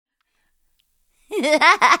Welcome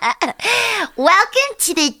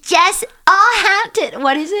to the Just All Haunted.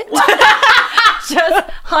 What is it? Just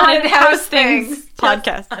Haunted House Things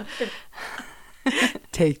podcast.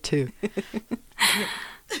 Take two.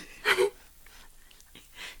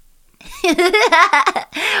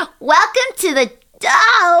 Welcome to the.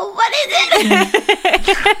 Oh, what is it?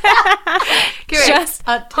 Just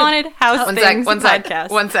Haunted House Things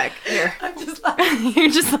podcast. One sec. Here. I'm just You're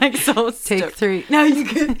just like so Take stoked. three. No, you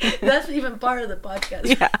good. That's even part of the podcast.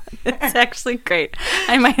 Yeah, it's actually great.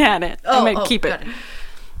 I might add it. I might keep it.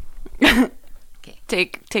 Okay.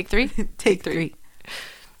 Take three. Take three.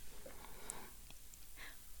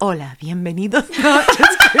 Hola, bienvenidos. No,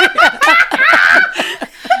 just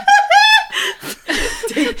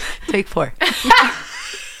kidding. Take four.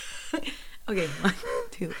 Okay, 1,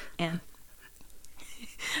 2, and.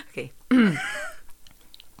 Okay.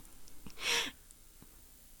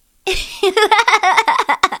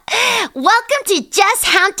 Welcome to Just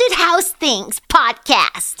Haunted House Things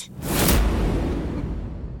podcast.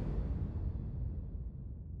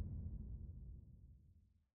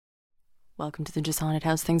 Welcome to the Just Haunted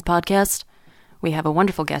House Things podcast. We have a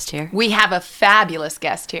wonderful guest here. We have a fabulous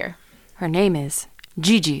guest here. Her name is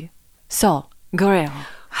Gigi Sol Guerrero.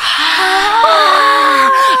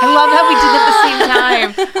 I love how we did it at the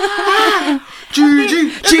same time.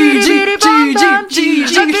 Gigi.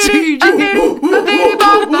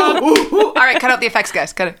 All right, cut out the effects,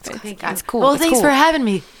 guys. Cut it. It's cool. Well, it's thanks cool. for having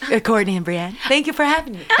me, Courtney and Brianne. Thank you for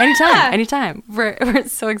having me. Anytime. We're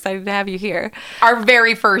so excited to have you here. Our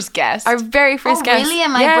very first guest. Our very first guest. Really?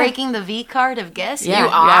 Am I Yeah. breaking the V card of guests? Yeah, You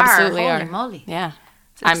are. absolutely Holy are. moly. Yeah.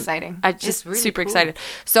 It's exciting. I'm just It's really super cool. excited.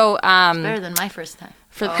 So, Better than my first time.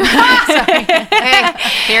 Hey,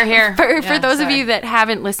 here. for those of sorry. you that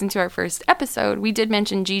haven't listened to our first episode, we did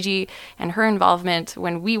mention Gigi and her involvement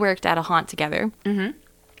when we worked at a haunt together. Mm-hmm.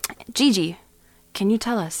 Gigi, can you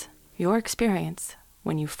tell us your experience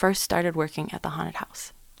when you first started working at the haunted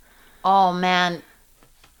house? Oh man,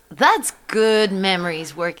 that's good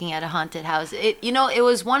memories working at a haunted house. It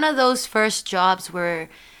was one of those first jobs where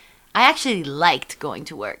I actually liked going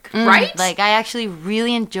to work. Right? Like I actually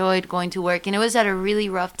really enjoyed going to work, and it was at a really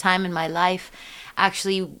rough time in my life.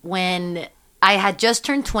 Actually, when I had just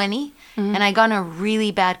turned 20, and I got in a really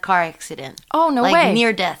bad car accident. Oh, no like way.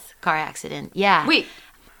 Near death car accident. Yeah. Wait,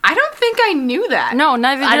 I don't think I knew that. No,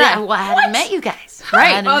 neither did I. I hadn't met you guys. Right. I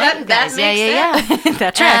hadn't Oh, met that- you that guys. makes Yeah.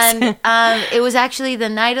 That tracks. And it was actually the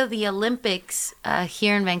night of the Olympics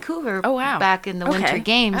here in Vancouver. Oh, wow. Back in the Okay. Winter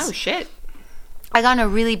Games. Oh, shit. I got in a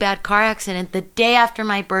really bad car accident the day after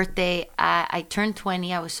my birthday. I turned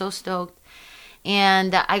 20. I was so stoked.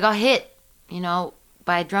 And I got hit,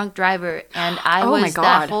 by a drunk driver. And I Oh, my was, God.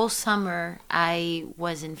 that whole summer, I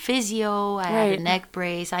was in physio. I had Right. a neck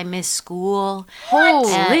brace. I missed school.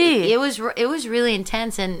 Holy. And it was really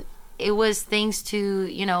intense, and it was thanks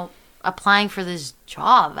to applying for this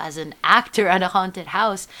job as an actor at a haunted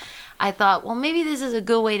house. I thought, well, maybe this is a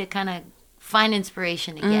good way to kind of find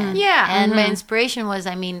inspiration again. Yeah. And my inspiration was,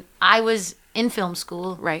 I was in film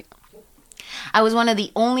school. Right. I was one of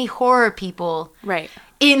the only horror people Right.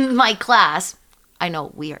 in my class. I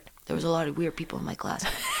know, weird. There was a lot of weird people in my class.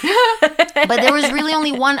 But there was really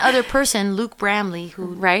only one other person, Luke Bramley,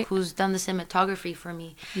 who's done the cinematography for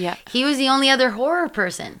me. Yeah. He was the only other horror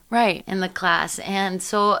person Right. in the class. And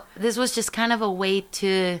so this was just kind of a way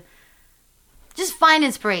to just find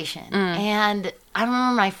inspiration. And I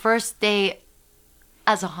remember my first day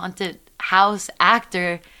as a haunted house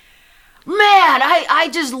actor. Man, I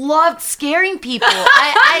just loved scaring people.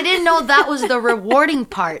 I didn't know that was the rewarding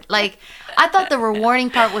part. Like, I thought the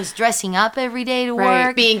rewarding part was dressing up every day to Right.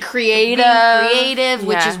 work. Being creative.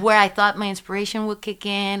 Which Yeah. is where I thought my inspiration would kick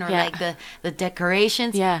in, or Yeah. like the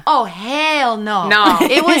decorations. Yeah. Oh, hell no. No.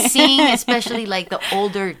 It was seeing especially like the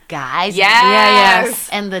older guys. Yes.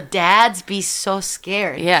 And the dads be so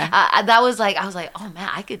scared. Yeah. I was like, oh man,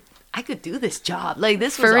 I could do this job. Like,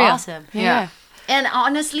 this was For real. awesome. Yeah. And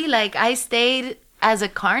honestly, like, I stayed as a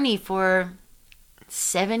carny for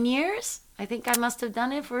 7 years. I think I must have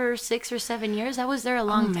done it for 6 or 7 years. I was there a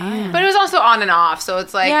long time. But it was also on and off, so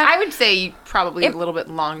it's like, Yeah. I would say probably a little bit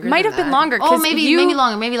longer. Might than have been that. longer. Oh, maybe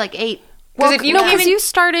longer. Maybe like 8. Because if you came in you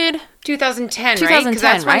started, 2010, right? 2010, Because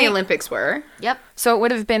that's when the right? Olympics were. Yep. so it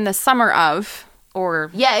would have been the summer of, or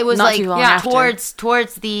Yeah, it was not like too long after.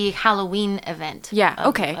 towards the Halloween event. Yeah, of-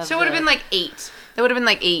 okay. of So it would have the- been like 8. That would have been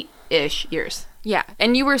like 8-ish years. Yeah,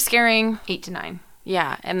 and you were scaring. 8 to 9.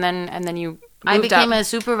 Yeah, and then you. I moved became up. a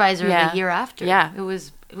supervisor Yeah. the year after. Yeah. It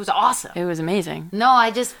was It was awesome. It was amazing. No, I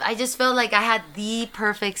just felt like I had the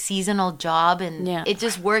perfect seasonal job, and it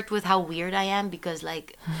just worked with how weird I am, because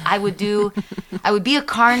like I would be a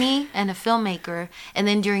carny and a filmmaker, and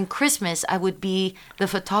then during Christmas I would be the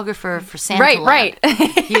photographer for Santa. Right.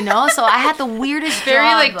 You know, so I had the weirdest Very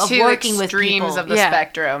job like of two working with extremes people. of the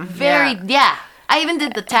spectrum. Very, yeah. I even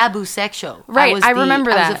did the Taboo Sex Show. Right, I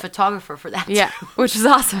remember I that. was a photographer for that. Yeah, too. which is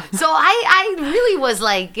awesome. So I really was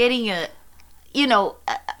like getting a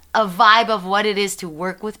vibe of what it is to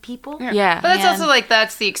work with people. Yeah. But that's And- also like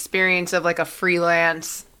that's the experience of like a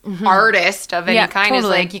freelance artist of any kind.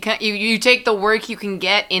 Totally. Is like you take the work you can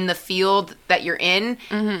get in the field that you're in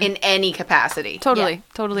any capacity. Totally.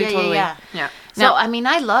 Yeah. Yeah. So I mean,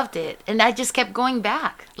 I loved it, and I just kept going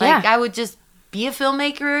back. Like I would just be a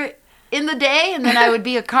filmmaker in the day, and then I would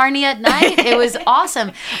be a carny at night. It was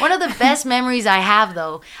awesome. One of the best memories I have,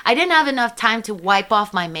 though, I didn't have enough time to wipe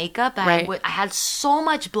off my makeup. I had so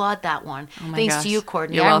much blood that one. Thanks gosh. to you,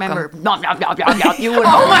 Courtney. You're I welcome. remember. Nom, nom, nom, nom, nom. You would.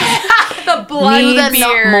 Oh my! The blood Needs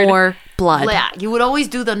beard. more blood. Yeah, you would always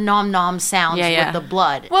do the nom nom sounds with the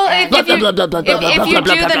blood. Well, And- if you do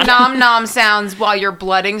the nom nom sounds while you're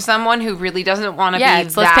blooding someone who really doesn't want to be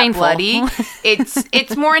it's less that painful. bloody,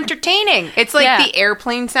 it's more entertaining. It's like the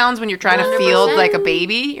airplane sounds when you're trying to feel 100%. like a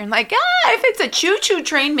baby. You're like, if it's a choo choo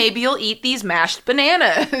train, maybe you'll eat these mashed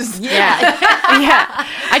bananas. Yeah.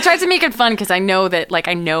 I tried to make it fun because I know that, like,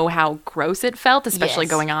 I know how gross it felt, especially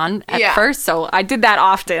Yes. going on at first. So I did that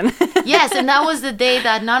often. Yes, and that was the day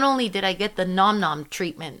that not only did I get the nom nom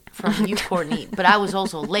treatment from you, Courtney, but I was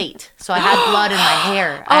also late. So I had blood in my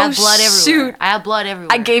hair. I had blood everywhere. shoot. I had blood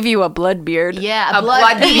everywhere. I gave you a blood beard. Yeah, A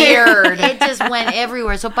blood beard. It just went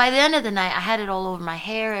everywhere. So by the end of the night, I had it all over my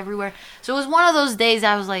hair, everywhere. So it was one of those days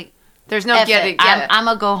I was like, There's no F getting. it. I'm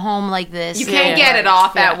gonna go home like this. You can't get it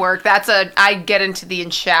off at work. I get into the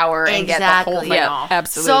shower and get the whole thing off.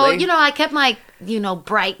 Absolutely. So, I kept my,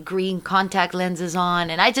 bright green contact lenses on,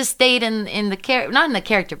 and I just stayed in the character, not in the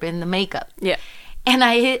character, but in the makeup. Yeah. And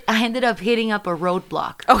I ended up hitting up a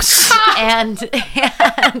roadblock. Oh, and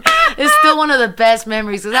it's still one of the best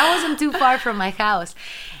memories because I wasn't too far from my house.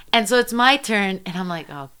 And so it's my turn, and I'm like,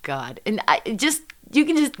 oh God. And you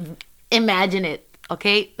can just imagine it,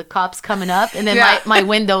 okay? The cops coming up, and then my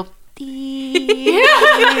window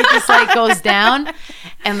just like goes down,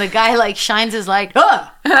 and the guy like shines his light.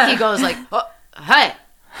 He goes like, oh, hi,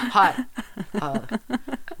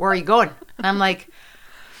 where are you going? And I'm like,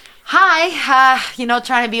 hi,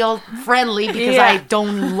 trying to be all friendly because I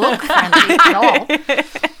don't look friendly at all.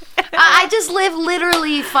 I just live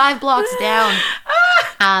literally 5 blocks down.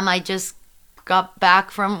 I just got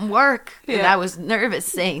back from work and I was nervous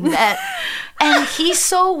saying that. And he's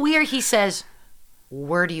so weird. He says,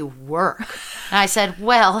 where do you work? And I said,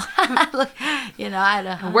 well, I had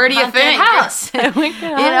a Where do you haunted think? house.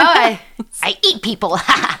 I eat people.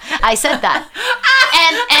 I said that.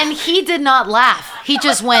 And he did not laugh. He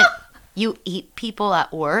just went, you eat people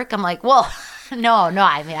at work? I'm like, well, no.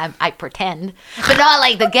 I mean, I pretend, but not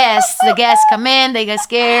like the guests. The guests come in, they get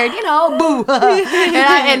scared, boo.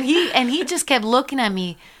 and he just kept looking at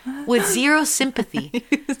me with zero sympathy.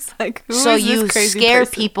 It's like, who So is this you crazy scare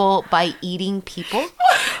person? people by eating people?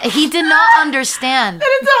 He did not understand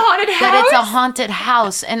It's a haunted house. that it's a haunted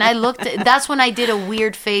house. And I looked that's when I did a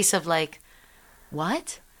weird face of like,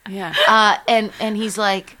 what? Yeah. And he's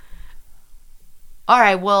like, all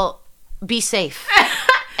right, well, be safe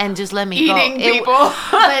and just let me Eating go. people.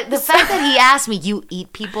 But the fact that he asked me, you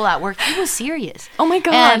eat people at work, he was serious. Oh my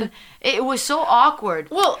God. And it was so awkward.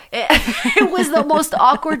 Well, it was the most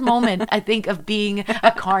awkward moment, I think, of being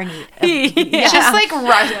a carny. Just like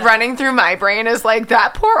running through my brain is like,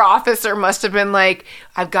 that poor officer must have been like,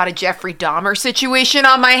 I've got a Jeffrey Dahmer situation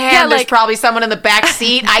on my hand. Yeah, There's like- probably someone in the back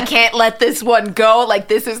seat. I can't let this one go. Like,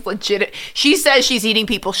 this is legit. She says she's eating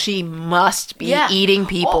people. She must be eating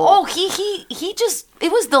people. Oh, he just,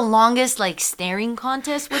 it was the longest like staring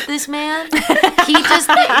contest with this man.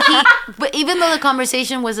 But even though the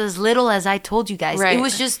conversation was as little as I told you guys, Right. it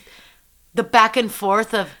was just the back and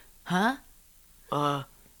forth of, huh?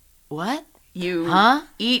 What? You Huh?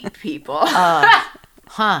 eat people.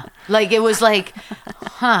 Huh? Like it was like,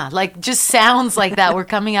 huh? Like just sounds like that were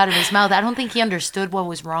coming out of his mouth. I don't think he understood what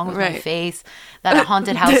was wrong with my Right. face, that a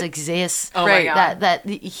haunted house exists. Oh my God. That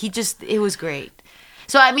he just, it was great.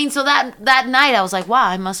 So I mean, so that night I was like, wow,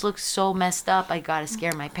 I must look so messed up. I gotta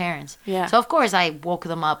scare my parents. Yeah. So of course I woke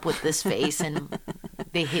them up with this face, and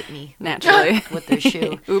they hit me Naturally. with their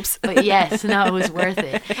shoe. Oops. But yes, no, it was worth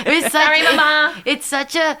it. Sorry, Mama. It's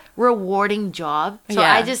such a rewarding job. So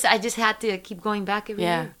Yeah. I just had to keep going back every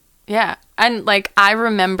Yeah. year. Yeah. And like, I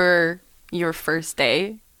remember your first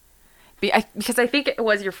day because I think it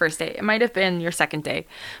was your first day. It might have been your second day,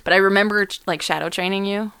 but I remember like shadow training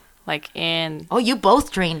you, like in. Oh, you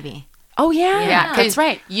both trained me. Oh yeah, Yeah, that's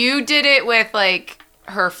right. You did it with like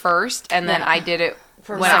her first, and then I did it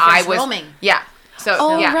when second I was roaming. Yeah. So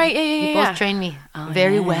Oh yeah. right, yeah. You both trained me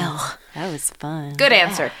very well. That was fun. Good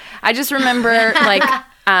answer. I just remember like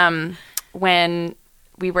when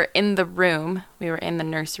we were in the room, we were in the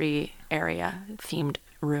nursery area themed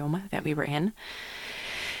room that we were in.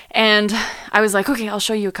 And I was like, okay, I'll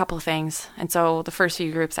show you a couple of things. And so the first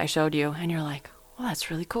few groups I showed you, and you're like, oh,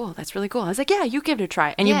 that's really cool. That's really cool. I was like, yeah, you give it a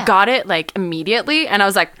try. And you got it like immediately. And I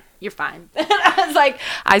was like, you're fine. I was like,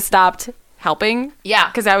 I stopped helping. Yeah.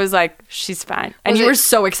 Because I was like, she's fine. And you were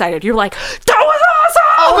so excited. You were like, that was awesome.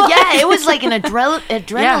 Oh yeah, it was like an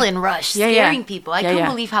adrenaline rush, Yeah, scaring people. I couldn't yeah.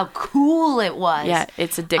 believe how cool it was. Yeah,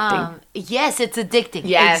 it's addicting. Yes, it's addicting.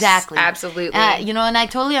 Yes, exactly. absolutely. You know, and I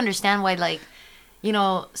totally understand why, like, you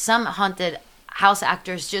know, some haunted house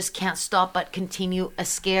actors just can't stop but continue a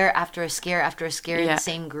scare after a scare after a scare in Yeah. the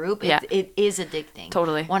same group. Yeah. It is addicting.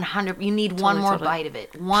 Totally. 100. You need one more totally. bite of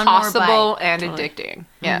it. One Possible more bite. and addicting.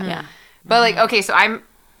 Yeah. Yeah. But like, okay, so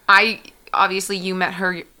I obviously you met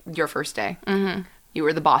her your first day. Mm-hmm. You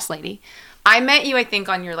were the boss lady. I met you, I think,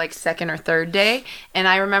 on your like second or third day, and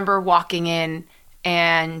I remember walking in,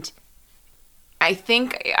 and I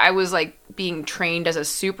think I was like being trained as a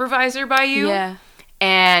supervisor by you. Yeah.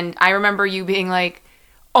 And I remember you being like,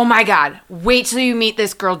 oh my God, wait till you meet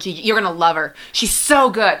this girl, Gigi. You're going to love her. She's so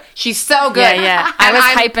good. She's so good. Yeah, yeah. And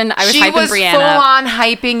I was hyping Brianna She was full up. on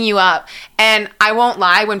hyping you up. And I won't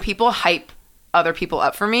lie, when people hype other people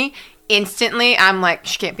up for me, instantly I'm like,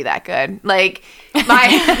 she can't be that good. Like, No,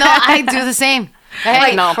 I do the same.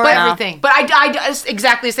 like, no, for but- everything. But I just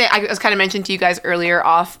exactly the same. I was kind of mentioned to you guys earlier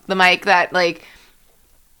off the mic that like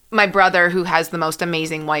my brother, who has the most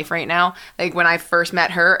amazing wife right now, like when I first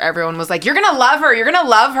met her, everyone was like, "You're gonna love her. You're gonna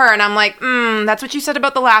love her," and I'm like, "That's what you said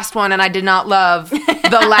about the last one," and I did not love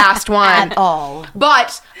the last one At all.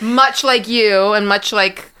 But much like you, and much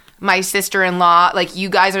like my sister-in-law, like you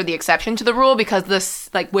guys are the exception to the rule, because this,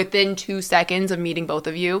 like within 2 seconds of meeting both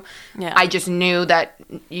of you, Yeah. I just knew that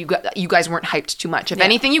you guys weren't hyped too much. If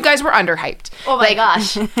anything, you guys were underhyped. Oh my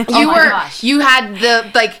gosh. You had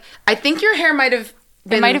the like. I think your hair might have.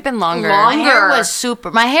 It might have been longer. My hair was super.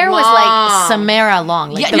 My hair was Long. like Samara long.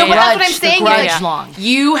 Like Yeah, the no, but that's what grudge, I'm saying. The grudge Yeah. long.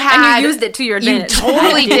 You had. And you used it to your You advantage.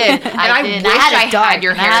 totally did. And I did. wish I it dark. had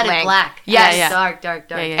your I hair had length. it black. Yes. Yeah. Dark.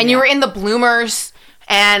 Yeah, yeah. And you were in the bloomers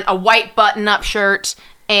and a white button-up shirt,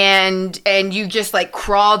 and you just like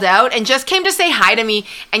crawled out and just came to say hi to me,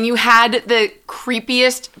 and you had the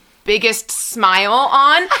creepiest, biggest smile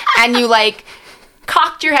on, and you like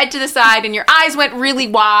cocked your head to the side and your eyes went really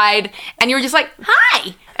wide, and you were just like,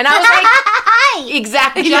 hi. And I was like, hi.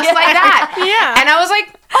 Exactly, just like that. Yeah. And I was like,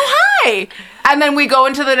 oh, hi. And then we go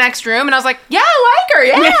into the next room, and I was like, yeah, I like her.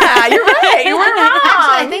 Yeah, you're right. You weren't wrong.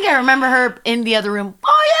 Actually, I think I remember her in the other room.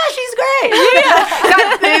 Oh yeah, she's great.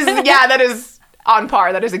 That is on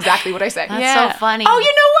par. That is exactly what I say. That's Yeah. so funny. Oh, you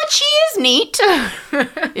know what? She is neat.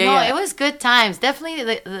 No, it was good times. Definitely,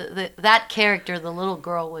 the that character, the little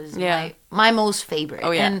girl, was Yeah. my most favorite.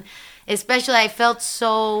 Oh, yeah. And especially, I felt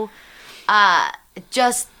so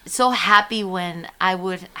just so happy when I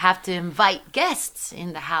would have to invite guests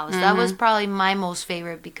in the house. That was probably my most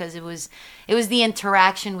favorite, because it was the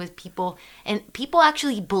interaction with people, and people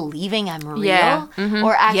actually believing I'm real, Yeah.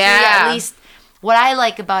 or actually Yeah. at least. What I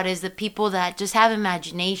like about it is the people that just have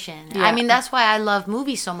imagination. Yeah. I mean, that's why I love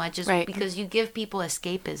movies so much, is Right. because you give people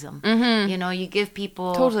escapism. Mm-hmm. You know, you give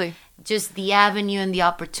people Totally. just the avenue and the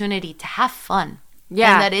opportunity to have fun.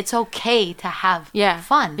 Yeah. And that it's okay to have Yeah.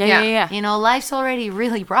 fun. Yeah. You know, life's already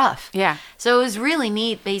really rough. Yeah. So it was really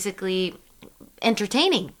neat, basically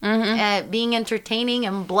entertaining, being entertaining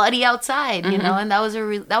and bloody outside, you know, and that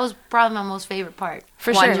was probably my most favorite part.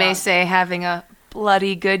 For One sure. may say having a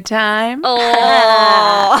bloody good time. Oh.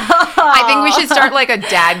 I think we should start like a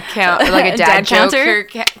dad count, like a dad, Dad counter?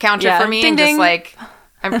 counter Yeah. for me, Ding, and ding. just like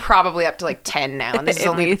I'm probably up to like 10 now, and this is At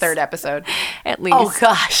only least. the 3rd episode. At least. Oh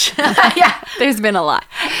gosh. Yeah. There's been a lot.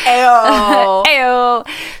 Oh, Ayo.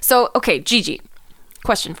 So, okay, Gigi,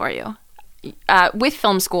 question for you. With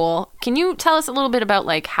film school, can you tell us a little bit about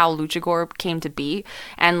like how Luchagor came to be,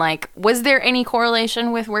 and like was there any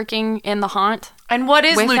correlation with working in the haunt? and what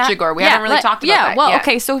is with that? Luchagor? We haven't really talked about that. Well, yet.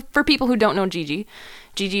 okay, so for people who don't know Gigi,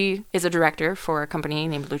 Gigi is a director for a company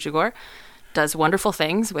named Luchagor, does wonderful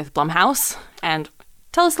things with Blumhouse, and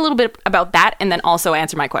tell us a little bit about that, and then also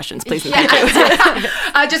answer my questions, please. And thank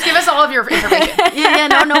you. Just give us all of your information.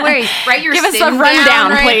 No worries. Write your Give us a sing rundown,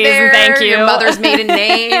 down right please, and there, thank you. Your mother's maiden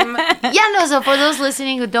name. So for those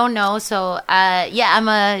listening who don't know, I'm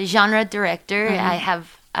a genre director. I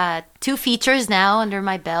have 2 features now under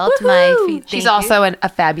my belt. She's also a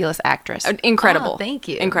fabulous actress. Incredible. Oh, thank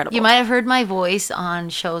you. Incredible. You might have heard my voice on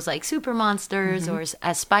shows like Super Monsters or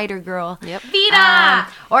as Spider Girl. Yep. Vida!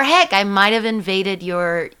 Or heck, I might have invaded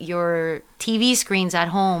your TV screens at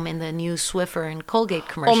home in the new Swiffer and Colgate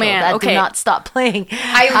commercial that do not stop playing.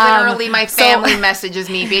 I literally, my family messages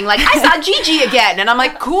me being like, I saw Gigi again. And I'm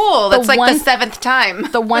like, cool. That's the 7th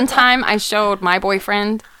time. The one time I showed my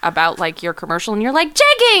boyfriend about like your commercial and you're like,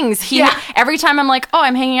 jeggings. Every time I'm like, oh,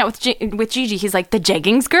 I'm hanging out with Gigi, he's like, the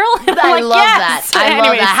jeggings girl? I love that. I love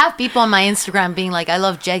Anyways. that. I have people on my Instagram being like, I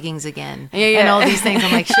love jeggings again. Yeah. And all these things.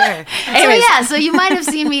 I'm like, sure. Anyways. So you might have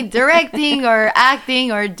seen me directing or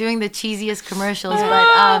acting or doing the cheesiest commercials,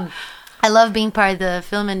 but I love being part of the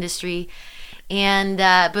film industry. And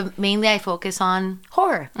but mainly I focus on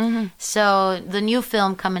horror. So the new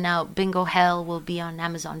film coming out, Bingo Hell, will be on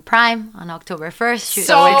Amazon Prime on October 1st.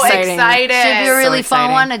 So exciting. excited. Should be a really So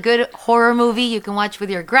fun exciting. one. A good horror movie you can watch with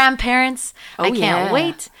your grandparents. I can't yeah.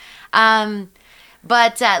 wait.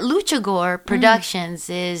 But Luchagore Productions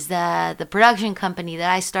is the production company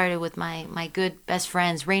that I started with my good best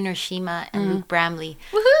friends, Rainer Shima and Luke Bramley.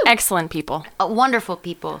 Excellent people. Wonderful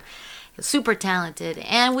people. Super talented.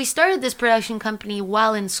 And we started this production company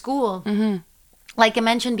while in school. Like I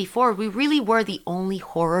mentioned before, we really were the only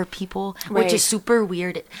horror people, which Right. is super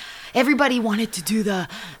weird. Everybody wanted to do the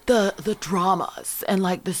dramas and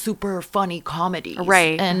like the super funny comedies.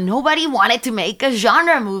 Right. And nobody wanted to make a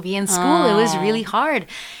genre movie in school. It was really hard.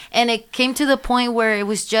 And it came to the point where it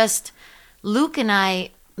was just Luke and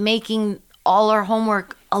I making all our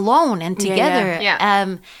homework alone and together.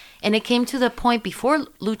 Yeah. And it came to the point before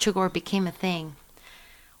Luchagore became a thing.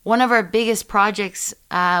 One of our biggest projects,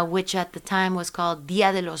 which at the time was called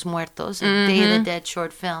Dia de los Muertos, a Day of the Dead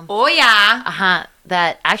short film. Oh, yeah.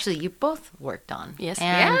 That actually you both worked on. Yes.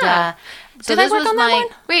 And, Yeah. so Did I this work was on that my. one?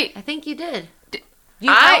 Wait. I think you did. You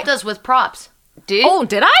I- helped us with props. Did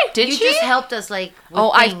Did I? Did You she? just helped us like. With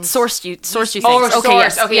I things. sourced you things. Oh, okay, source.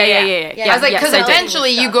 yes. Okay, Yeah. I was like, because yes, I did.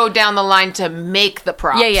 eventually you go down the line to make the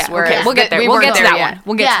props. Yeah. Okay, whereas we'll get there. we We'll weren't get to there that yet. one.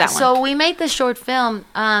 We'll get to that one. So we made the short film,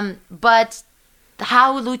 but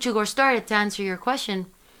how Luchagore started, to answer your question,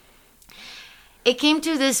 it came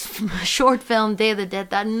to this short film, Day of the Dead,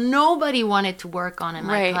 that nobody wanted to work on in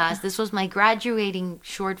my Right. class. This was my graduating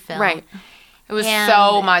short film. Right. It was And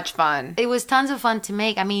so much fun. It was tons of fun to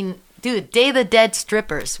make. I mean, dude, Day of the Dead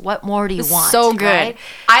strippers. What more do you want? so good. right?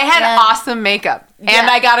 I had And- awesome makeup, and Yeah.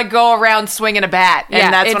 I got to go around swinging a bat,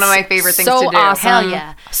 and that's one of it's my favorite things so to do. Awesome. Hell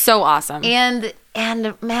yeah. So awesome. And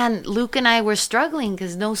man, Luke and I were struggling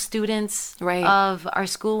because no students Right. of our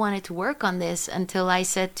school wanted to work on this until I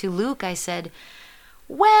said to Luke, I said,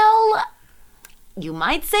 well, you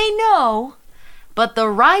might say no, but the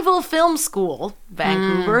rival film school,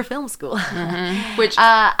 Vancouver Film School, Which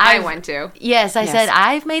I I've- went to. yes, I Yes. said,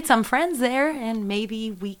 I've made some friends there and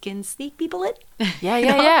maybe we can sneak people in. Yeah. You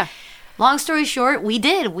know? Yeah. Long story short, we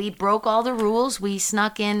did. We broke all the rules. We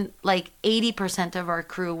snuck in like 80% of our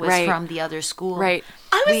crew was Right. from the other school. Right.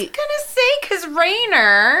 I was gonna say because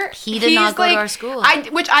Rainer, He did not he's go to our school.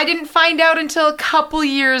 which I didn't find out until a couple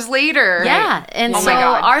years later. Yeah, and Oh so my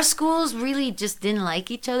God. our schools really just didn't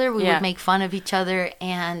like each other. We Yeah. would make fun of each other,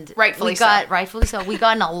 and Rightfully rightfully so. We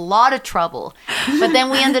got in a lot of trouble, but then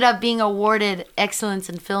we ended up being awarded excellence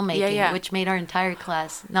in filmmaking, Yeah. which made our entire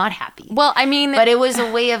class not happy. Well, I mean, But it was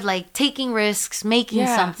a way of like taking risks, making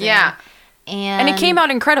Yeah. something. Yeah. And it came out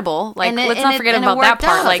incredible. Like, and it- let's and not it- forget and it about that worked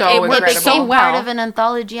part. out. Like, So it incredible. worked it so became well. part of an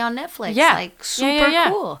anthology on Netflix. Yeah. Like super Yeah.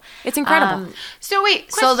 cool. It's incredible. So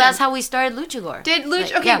wait, So question. that's how we started Luchagore. Did Luch?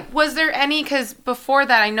 Like, Okay, yeah. was there any? Because before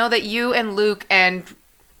that, I know that you and Luke and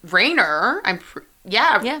Rainer,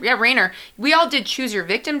 Rainer, we all did Choose Your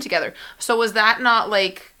Victim together. So was that not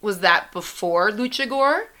like, was that before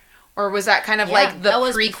Luchagore, or was that kind of Yeah, like the that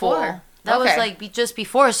was prequel? before. That was Okay. like just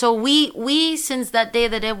before. So we since that Day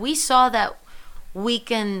of the Dead, we saw that we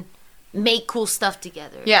can make cool stuff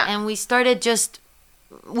together. Yeah. And we started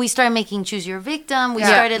making Choose Your Victim. We Yeah.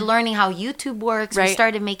 started learning how YouTube works. We Right.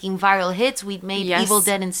 started making viral hits. We made Yes. Evil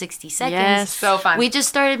Dead in 60 seconds. Yes. So fun. We just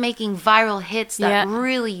started making viral hits that Yeah.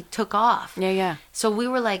 really took off. Yeah. So we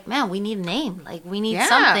were like, man, we need a name. Like, we need Yeah.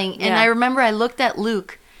 something. And Yeah. I remember I looked at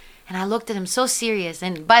Luke, and I looked at him so serious.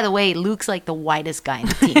 And by the way, Luke's like the whitest guy in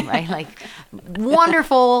the team, right? Like,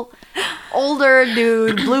 wonderful, older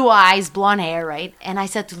dude, blue eyes, blonde hair, right? And I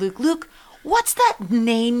said to Luke, what's that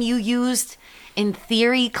name you used in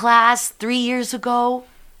theory class 3 years ago?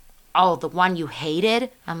 Oh, the one you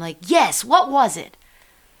hated? I'm like, yes, what was it?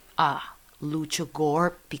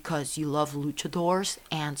 Luchagor, because you love luchadors,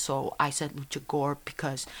 and so I said luchagor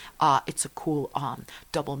because it's a cool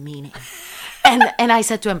double meaning. And I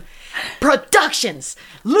said to him, Productions!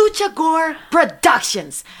 Luchagor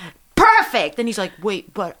Productions! Perfect! And he's like,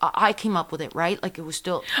 wait, but I came up with it, right? Like, it was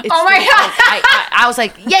still... Oh my God! I was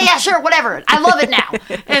like, yeah, sure, whatever. I love it now.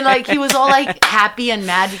 And, like, he was all, like, happy and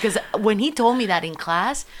mad because when he told me that in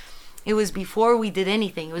class... It was before we did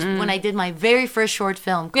anything. It was when I did my very first short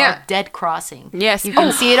film called Dead Crossing. Yes. You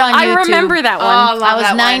can see it on YouTube. I remember that one. I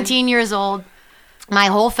was 19 years old. My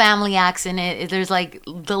whole family acts in it. There's like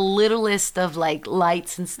the littlest of like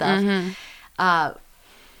lights and stuff.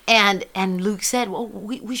 And Luke said, well,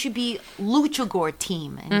 we should be Luchagor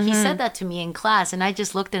team. And he said that to me in class. And I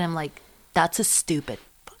just looked at him like, that's a stupid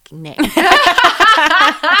fucking name.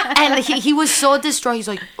 And he was so distraught. He's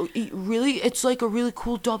like, oh, really? It's like a really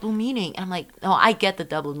cool double meaning. And I'm like, no, I get the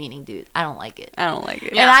double meaning, dude. I don't like it. I don't like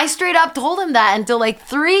it. And I straight up told him that until like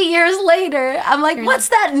 3 years later. I'm like, what's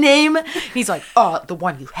that name? He's like, the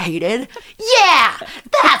one you hated? Yeah,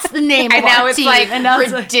 that's the name And of now our it's team. like And I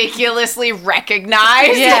was like, ridiculously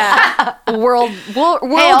recognized. Yeah. world hey, all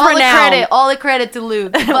renowned. all the credit to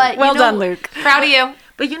Luke. But Well you know, done, Luke. Proud of you.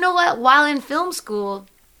 But you know what? While in film school,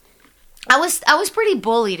 I was pretty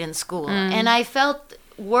bullied in school, and I felt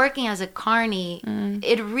working as a carny,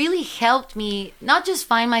 it really helped me not just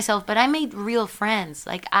find myself, but I made real friends.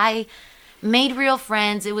 Like I made real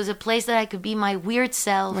friends. It was a place that I could be my weird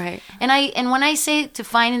self. Right. And when I say to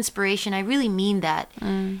find inspiration, I really mean that.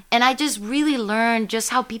 And I just really learned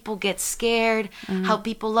just how people get scared, how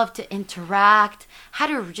people love to interact, how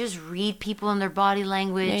to just read people in their body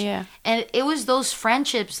language. Yeah. And it was those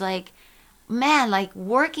friendships, like, man, like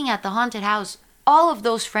working at the haunted house, all of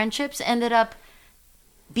those friendships ended up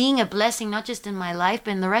being a blessing, not just in my life,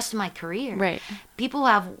 but in the rest of my career. Right. People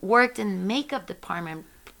have worked in makeup department,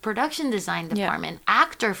 production design department,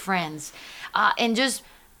 actor friends, and just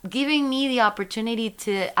giving me the opportunity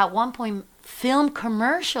to, at one point, film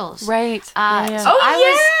commercials. Right. So Oh, I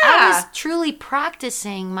was yeah. truly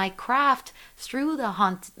practicing my craft through the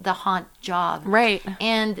haunt job. Right.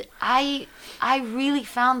 And I really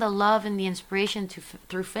found the love and the inspiration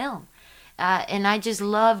through film. And I just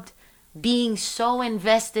loved being so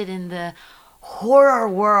invested in the horror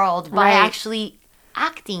world by Right. actually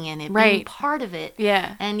acting in it, being Right. part of it.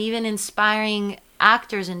 Yeah. And even inspiring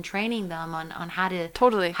actors and training them on how to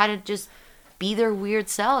Totally. how to just be their weird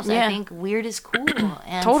selves. Yeah. I think weird is cool.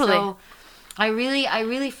 And Totally. so I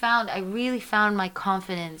really found my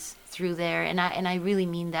confidence through there, and I really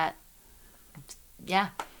mean that. Yeah.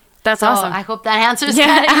 That's So awesome. I hope that answers Yeah,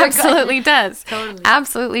 kind of your absolutely does. Totally.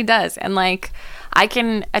 Absolutely does. And like, I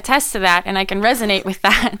can attest to that and I can resonate with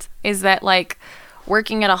that is that like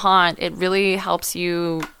working at a haunt, it really helps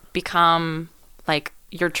you become like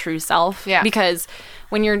your true self. Yeah. Because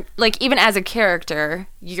when you're like, even as a character,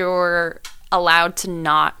 you're allowed to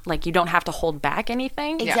not like, you don't have to hold back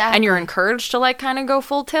anything. Exactly. And you're encouraged to like kind of go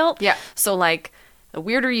full tilt. Yeah. So like the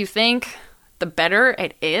weirder you think, the better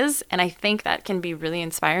it is. And I think that can be really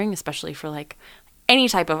inspiring, especially for like any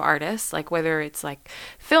type of artist, like whether it's like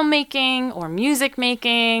filmmaking or music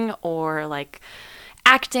making or like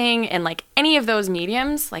acting and like any of those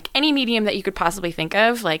mediums, like any medium that you could possibly think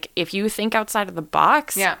of. Like if you think outside of the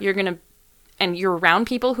box, you're going to, and you're around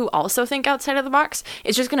people who also think outside of the box,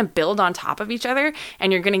 it's just going to build on top of each other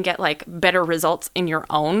and you're going to get like better results in your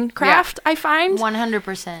own craft, I find.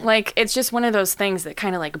 100%. Like it's just one of those things that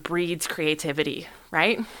kind of like breeds creativity,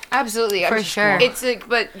 right? Absolutely. For sure. It's like,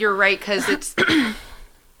 but you're right, because it's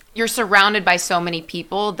you're surrounded by so many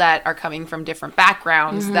people that are coming from different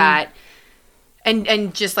backgrounds that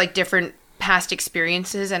and just like different past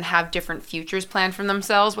experiences and have different futures planned for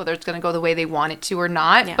themselves, whether it's going to go the way they want it to or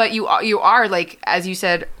not. Yeah. But you are like, as you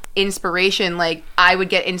said, inspiration. Like I would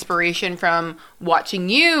get inspiration from watching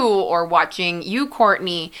you or watching you,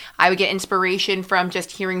 Courtney. I would get inspiration from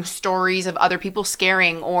just hearing stories of other people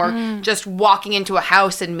scaring or just walking into a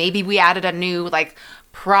house and maybe we added a new like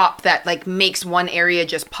prop that like makes one area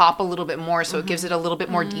just pop a little bit more, so it gives it a little bit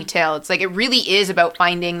more detail. It's like it really is about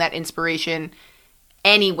finding that inspiration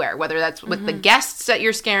anywhere, whether that's with the guests that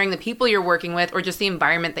you're scaring, the people you're working with, or just the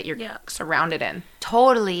environment that you're surrounded in.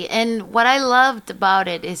 Totally. And what I loved about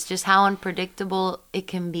it is just how unpredictable it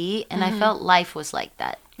can be. And I felt life was like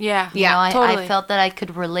that. Yeah. You know, totally. I felt that I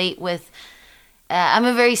could relate with, I'm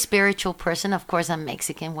a very spiritual person. Of course, I'm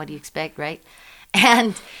Mexican. What do you expect, right?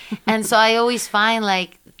 And so I always find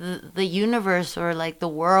like the universe or like the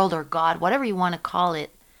world or God, whatever you want to call it,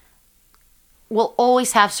 will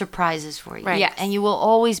always have surprises for you. Right. Yes. And you will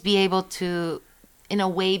always be able to, in a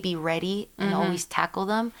way, be ready and always tackle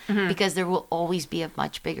them because there will always be a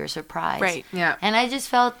much bigger surprise. Right. Yeah. And I just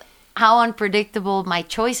felt how unpredictable my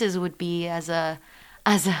choices would be as a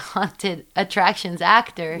haunted attractions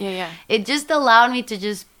actor. Yeah. It just allowed me to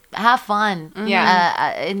just have fun.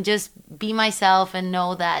 Yeah. And just be myself and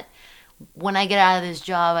know that when I get out of this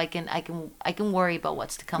job, I can worry about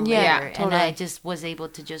what's to come Yeah, later. totally. And I just was able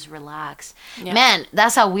to just relax. Yeah. Man,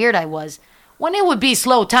 that's how weird I was. When it would be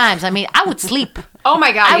slow times, I mean, I would sleep. Oh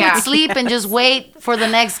my God, I yeah. would sleep and just wait for the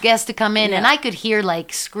next guest to come in, Yeah. and I could hear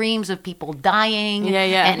like screams of people dying. Yeah,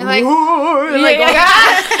 yeah. And You're like,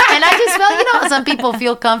 and I just felt, how some people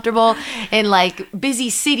feel comfortable in like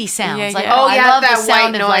busy city sounds. Yeah, Like, yeah. oh, Oh, I yeah, love that the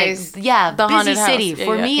sound white of noise. like, yeah, The busy haunted house. city. Yeah,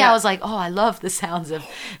 For yeah. me, Yeah. I was like, oh, I love the sounds of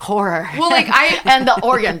horror. Well, like, and the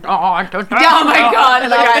organ. Oh my God,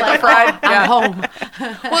 And the I guy was at the like, front. I'm Yeah. home.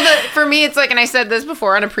 Well, for me, it's like, and I said this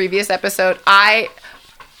before on a previous episode,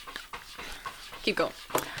 keep going.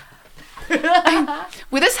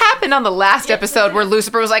 Well, this happened on the last episode where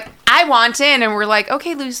Lucifer was like, I want in, and we're like,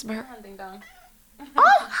 okay, Lucifer.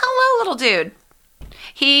 Oh, hello, little dude.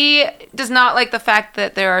 He does not like the fact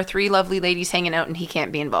that there are 3 lovely ladies hanging out and he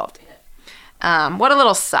can't be involved. What a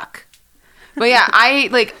little suck. But yeah,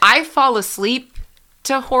 I fall asleep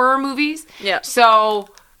to horror movies. Yeah. So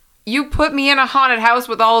you put me in a haunted house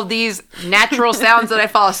with all of these natural sounds that I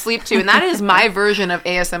fall asleep to, and that is my version of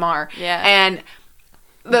ASMR. Yeah. And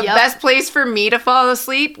the Yep. best place for me to fall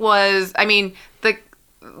asleep was,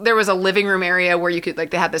 there was a living room area where you could,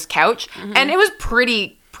 like, they had this couch, and it was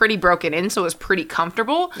pretty broken in, so it was pretty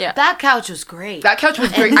comfortable. Yeah. That couch was great. That couch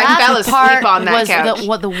was great. And I that fell asleep part on that was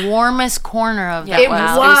couch. the warmest corner of that. It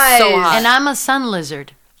Wow. was. It was so hot. And I'm a sun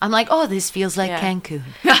lizard. I'm like, oh, this feels like Yeah. Cancun.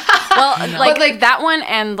 Well, like, like- that one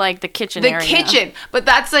and like the kitchen The area. kitchen. But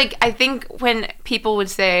that's like, I think when people would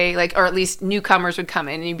say, like, or at least newcomers would come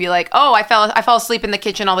in and you'd be like, oh, I fall asleep in the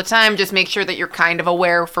kitchen all the time. Just make sure that you're kind of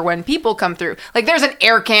aware for when people come through. Like, there's an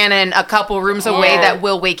air cannon a couple rooms away Yeah. that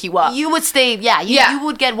will wake you up. You would stay, Yeah. you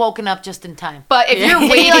would get woken up just in time. But if you're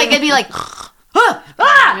waiting, It'd be like,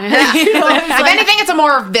 if anything, it's a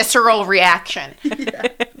more visceral reaction.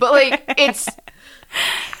 But like, it's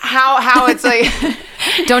how it's like.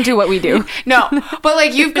 Don't do what we do. No, but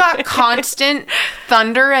like you've got constant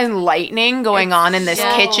thunder and lightning going on in this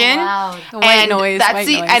so kitchen, loud. White noise, That's white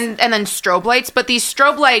the noise. and then strobe lights. But these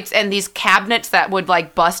strobe lights and these cabinets that would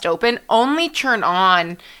like bust open only turn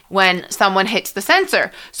on when someone hits the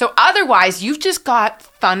sensor. So otherwise, you've just got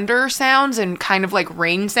thunder sounds and kind of like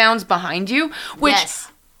rain sounds behind you, which. Yes.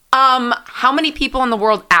 How many people in the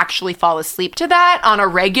world actually fall asleep to that on a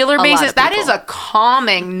regular lot basis? of That people. is a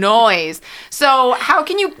calming noise. So how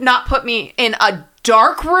can you not put me in a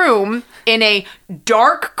dark room in a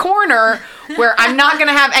dark corner where I'm not going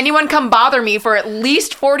to have anyone come bother me for at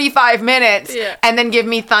least 45 minutes Yeah. and then give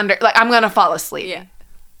me thunder? Like, I'm going to fall asleep. Yeah.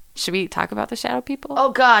 Should we talk about the shadow people? oh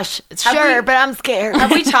gosh, sure, we- but I'm scared.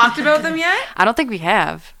 Have we talked about them yet? I don't think we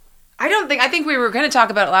have. I think we were going to talk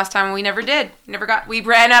about it last time and we never did. We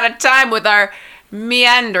ran out of time with our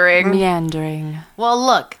meandering. Meandering. Well,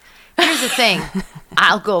 look, here's the thing.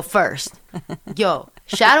 I'll go first. Yo,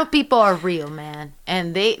 shadow people are real, man.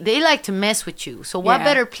 And they like to mess with you. So what Yeah.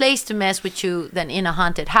 better place to mess with you than in a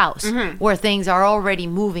haunted house where things are already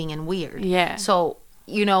moving and weird. Yeah. So,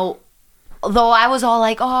 though I was all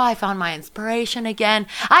like, oh, I found my inspiration again.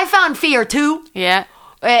 I found fear too. Yeah.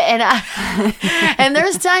 And and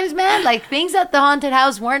there's times, man, like things at the haunted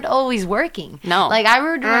house weren't always working. No. Like I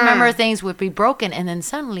would remember things would be broken and then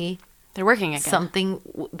suddenly They're working again.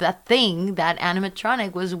 that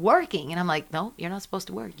animatronic was working, and I'm like, no, you're not supposed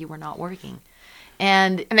to work. You were not working.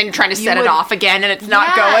 And And then you're trying to you set it would- off again and it's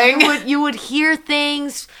not yeah, going. You would hear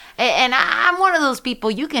things, and I'm one of those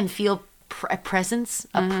people. You can feel a presence,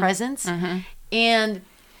 and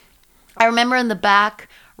I remember in the back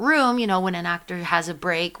room, when an actor has a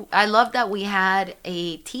break, I love that we had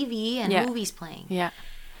a TV and Yeah. movies playing. Yeah.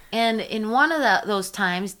 And in one of those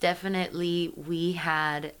times, definitely we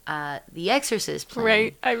had The Exorcist playing.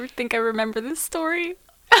 Right. I think I remember this story.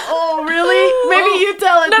 Oh, really? Maybe you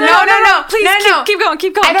tell it. No, Please keep going.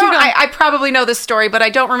 Keep going. I don't. Keep going. I probably know this story, but I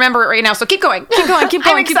don't remember it right now. So keep going. Keep going. Keep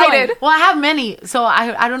going. I'm keep going. excited. Well, I have many, so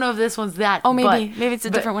I don't know if this one's that. Oh, maybe. but- Maybe it's a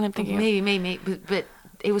but- different one I'm thinking of. Maybe. But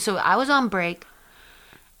it was, so I was on break,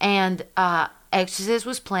 and Exorcist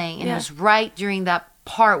was playing, and Yeah. it was right during that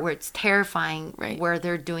part where it's terrifying, Right. where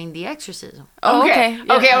they're doing the exorcism. Oh, Okay. okay.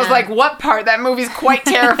 Yeah. Okay. I was like, what part? That movie's quite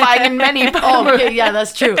terrifying in many parts. Oh, okay, yeah,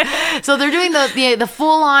 that's true. So they're doing the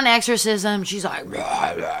full on exorcism. She's like,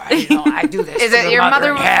 I do this. Is to it the your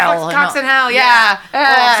mother in hell? cocks in hell? Yeah.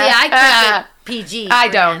 Yeah. Well, see, I took it PG. I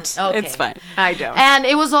don't. Okay. It's fine. I don't. And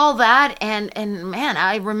it was all that, and man,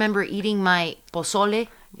 I remember eating my pozole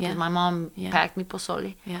because Yeah. my mom Yeah. packed me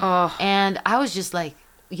pozole. Yeah. Oh. And I was just like,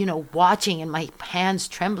 watching and my hands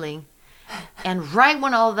trembling. And right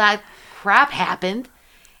when all that crap happened,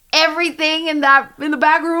 everything in the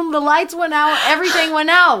back room, the lights went out, everything went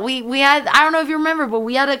out. We had, I don't know if you remember, but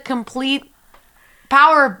we had a complete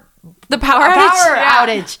power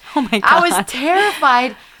outage. Oh my I was God.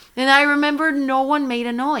 terrified, and I remember no one made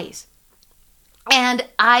a noise. And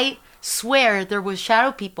I swear there was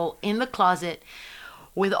shadow people in the closet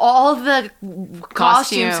with all the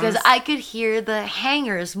costumes because I could hear the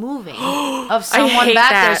hangers moving of someone hate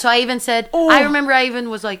back there. that. So I even said, I remember I even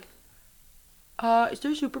was like, is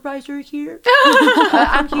there a supervisor here?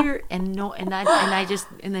 I'm here. And no, and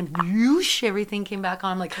then whoosh, everything came back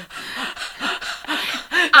on. I'm like,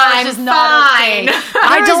 I'm just not okay.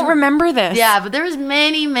 I don't remember this. Yeah, but there was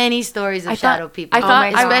many stories of shadow people. I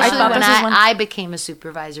thought especially when this was one- I became a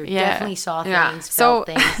supervisor. Yeah. Definitely saw Yeah. things, So-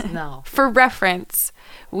 felt things. No. For reference,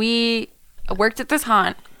 we worked at this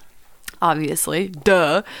haunt, obviously.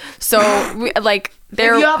 Duh. So,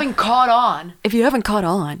 there. If you haven't caught on. If you haven't caught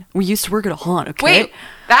on, we used to work at a haunt, okay? Wait,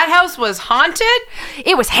 that house was haunted?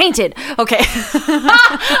 It was haunted. Okay.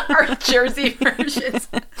 Our Jersey versions.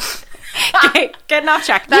 Okay, getting off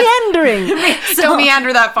track. Meandering. Don't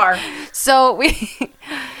meander that far. So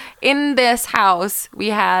in this house, we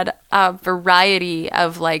had a variety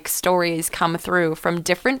of stories come through from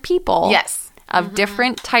different people. Yes. Of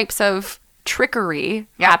different types of trickery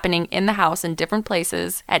happening in the house in different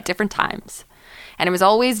places at different times. And it was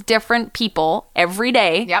always different people every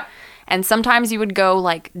day. Yep. And sometimes you would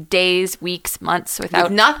go days, weeks, months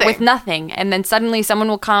without nothing. nothing. And then suddenly someone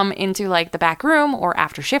will come into the back room or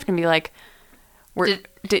after shift and be like,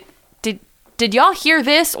 did y'all hear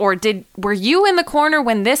this? Or were you in the corner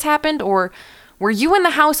when this happened? Or were you in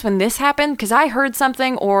the house when this happened? Because I heard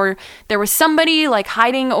something. Or there was somebody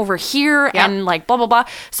hiding over here and blah, blah, blah.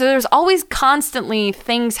 So there's always constantly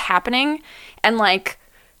things happening. And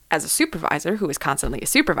as a supervisor who is constantly a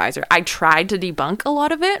supervisor, I tried to debunk a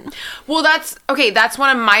lot of it. Well, that's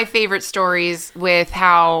one of my favorite stories with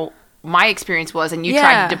how my experience was, and you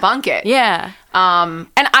tried to debunk it. Yeah. And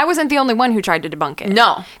I wasn't the only one who tried to debunk it.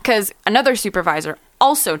 No. Because another supervisor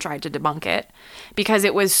also tried to debunk it because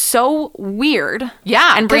it was so weird.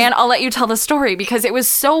 Yeah, And Brianne, I'll let you tell the story because it was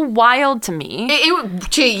so wild to me.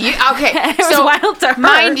 Okay. It was So, wild to her.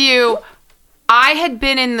 mind you, I had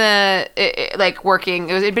been in the working.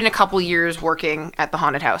 It'd been a couple years working at the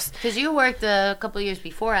haunted house. Because you worked a couple years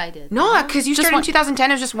before I did. No, because you started in one-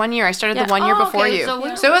 2010. It was just 1 year. I started Yeah. the 1 year Oh, before okay, you. so we-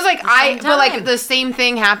 it was same time. the same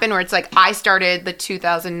thing happened where it's I started the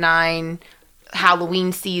 2009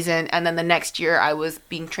 Halloween season, and then the next year I was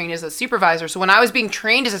being trained as a supervisor. So when I was being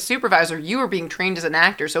trained as a supervisor, you were being trained as an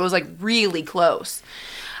actor. So it was really close.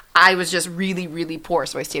 I was just really, really poor,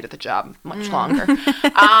 so I stayed at the job much longer.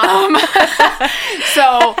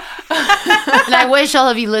 So, And I wish all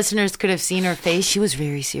of you listeners could have seen her face. She was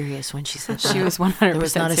very serious when she said that. She was 100% There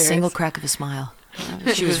was not a serious. single crack of a smile.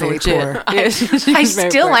 She was was very legit. poor. Yeah, she was I very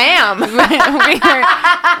still poor. am. Me too.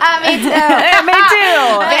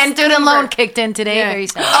 And student loan kicked in today. Very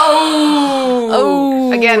sad.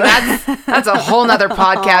 Oh, again, that's a whole nother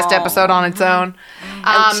podcast episode on its own.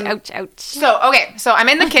 Ouch. So I'm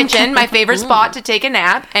in the kitchen, my favorite spot to take a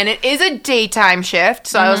nap, and it is a daytime shift.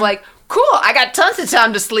 So I was like, cool, I got tons of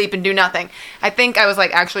time to sleep and do nothing. I think I was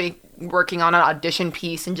actually working on an audition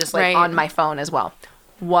piece and just Right. on my phone as well.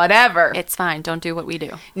 Whatever. It's fine. Don't do what we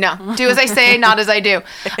do. No, do as I say, not as I do.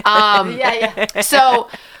 Yeah. So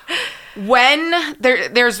when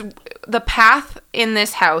there's the path in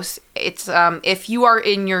this house, it's if you are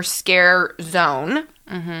in your scare zone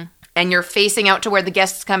and you're facing out to where the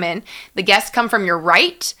guests come in, the guests come from your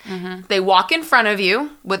right. They walk in front of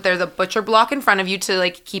you there's a butcher block in front of you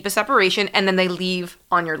to keep a separation, and then they leave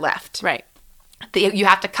on your left. Right. You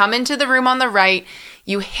have to come into the room on the right.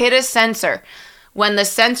 You hit a sensor. When the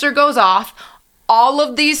sensor goes off, all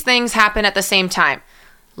of these things happen at the same time.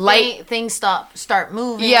 Things start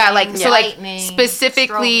moving. Yeah, lightning,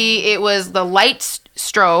 specifically, strobing. it was the lights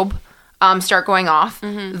strobe start going off.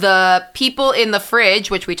 The people in the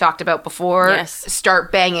fridge, which we talked about before, Yes.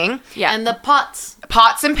 start banging. Yeah. And the pots.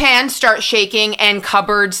 Pots and pans start shaking, and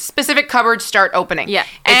specific cupboards start opening. Yeah.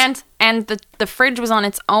 And the fridge was on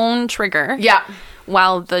its own trigger. Yeah.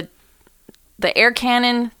 While the air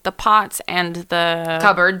cannon, the pots, and the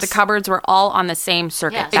cupboards were all on the same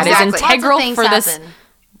circuit. Yeah. That Exactly. is Lots integral of things for this happen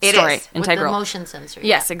It story. is. with the Integral. motion sensor.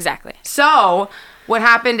 Yes, exactly. So what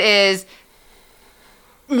happened is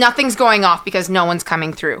nothing's going off because no one's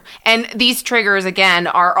coming through. And these triggers, again,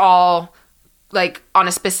 are all like on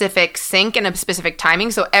a specific sync and a specific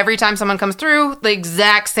timing. So every time someone comes through, the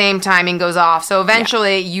exact same timing goes off. So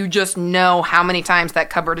eventually you just know how many times that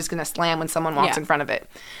cupboard is going to slam when someone walks in front of it.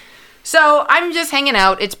 So I'm just hanging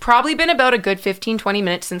out. It's probably been about a good 15, 20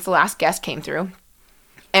 minutes since the last guest came through.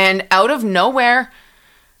 And out of nowhere,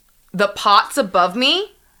 the pots above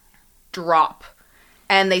me drop.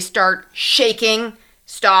 And they start shaking,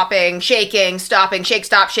 stopping, shaking, stopping, shake,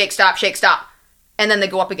 stop, shake, stop, shake, stop. And then they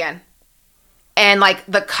go up again. And like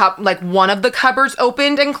one of the cupboards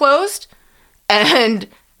opened and closed, and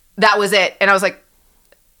that was it. And I was like,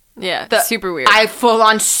 Yeah, super weird. I full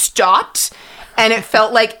on stopped, and it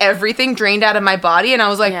felt like everything drained out of my body. And I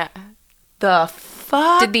was like, the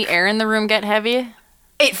fuck? Did the air in the room get heavy?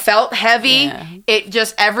 It felt heavy. Yeah. It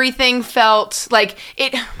just, everything felt like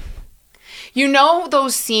it. You know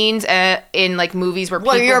those scenes in like movies where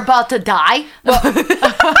people... Where you're about to die?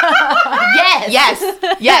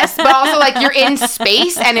 Yes. But also like you're in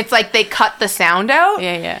space and it's like they cut the sound out.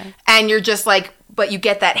 Yeah. And you're just like, but you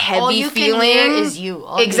get that heavy All you feeling. can hear is you.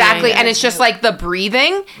 Exactly. And it's just like the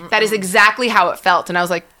breathing. That is exactly how it felt. And I was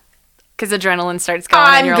like, because adrenaline starts going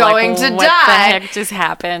I'm and you're going like, to what die. the heck just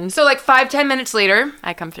happened? so like 5-10 minutes later,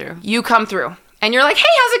 I come through. you come through. And you're like, hey,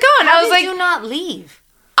 how's it going? How I was did like, you not leave?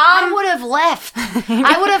 I would have left.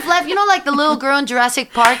 I would have left. You know, like the little girl in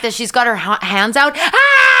Jurassic Park that she's got her hands out.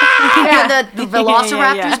 Ah! The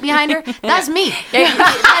velociraptors behind her. That's me. That's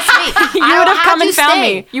me. You would have come and found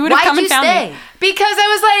me. You would have come and found me. Because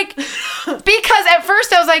I was like, because at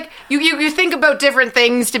first I was like, you think about different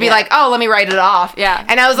things to be like, oh, let me write it off. Yeah.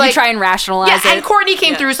 And I was like, you try and rationalize it. and Courtney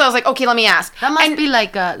came through, so I was like, okay, let me ask. That must be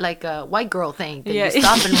like a white girl thing. That Yeah. you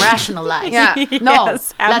stop and rationalize. Yeah. No,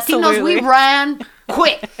 Yes, Latinos, absolutely. we ran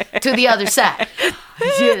quick to the other side.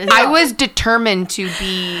 I was determined to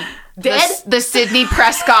be Dead? the Sydney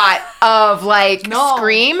Prescott of like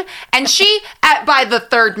Scream, and she by the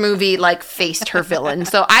third movie like faced her villain.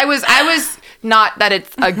 So I was not that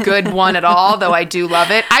it's a good one at all, though I do love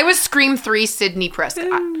it. I was Scream 3 Sydney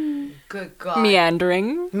Prescott. Good God.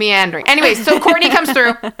 Meandering. Anyway, so Courtney comes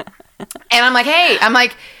through, and I'm like, hey,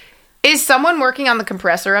 is someone working on the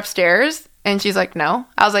compressor upstairs? And she's like, no.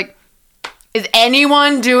 I was like, is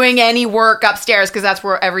anyone doing any work upstairs? Because that's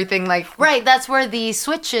where everything like... Right, that's where the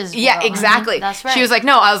switch is. Yeah, exactly. That's right. She was like,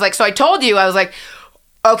 no. I was like, so I told you. I was like,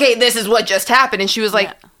 okay, this is what just happened. And she was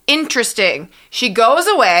like, interesting. She goes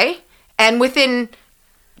away, and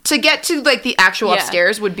to get to like the actual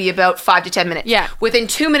upstairs would be about 5 to 10 minutes. Yeah. Within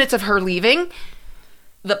 2 minutes of her leaving,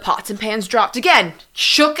 the pots and pans dropped again.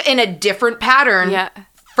 Shook in a different pattern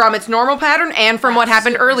from its normal pattern and from what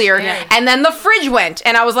happened earlier. scary. And then the fridge went.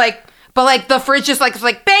 And I was like... But, like, the fridge just, like, was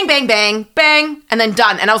like, bang, bang, bang, bang, and then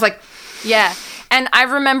done. And I was like... Yeah. And I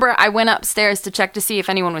remember I went upstairs to check to see if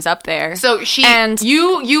anyone was up there. So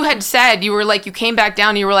you had said, you were like, you came back down,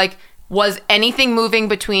 and you were like, was anything moving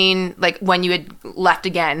between, like, when you had left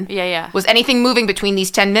again? Yeah. Was anything moving between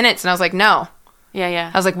these 10 minutes? And I was like, no.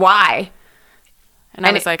 Yeah. I was like, why? And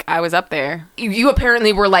I was like, I was up there. You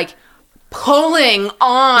apparently were, like, pulling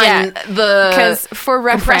on the because for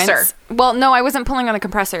reference compressor. Well, no, I wasn't pulling on the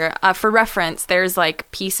compressor. For reference, there's like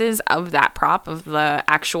pieces of that prop of the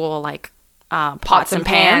actual like pots and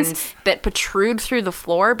pans that protrude through the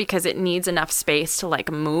floor because it needs enough space to like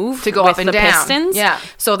move to go with up and the down. pistons,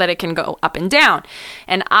 so that it can go up and down.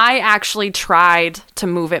 And I actually tried to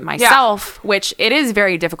move it myself, which it is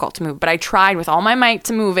very difficult to move, but I tried with all my might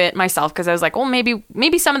to move it myself because I was like, oh, maybe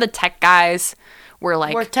some of the tech guys were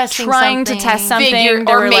like trying to test something,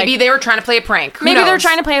 or maybe they were trying to play a prank. Who maybe knows? they were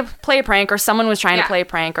trying to play a prank, or someone was trying to play a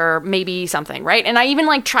prank, or maybe something, right? And I even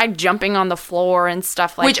like tried jumping on the floor and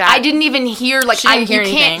stuff like that. Which I didn't even hear. Like, you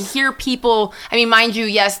can't hear people. I mean, mind you,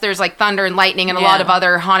 yes, there's like thunder and lightning and a lot of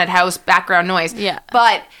other haunted house background noise. Yeah,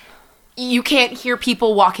 but you can't hear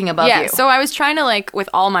people walking above you. So I was trying to like with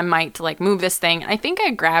all my might to like move this thing. I think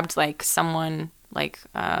I grabbed like someone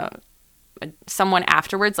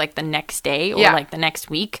afterwards, like the next day or like the next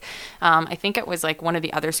week. I think it was like one of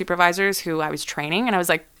the other supervisors who I was training, and I was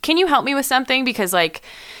like, can you help me with something? Because like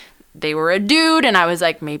they were a dude, and I was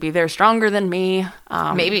like, maybe they're stronger than me.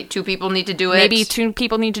 Maybe 2 people need to do it. Maybe 2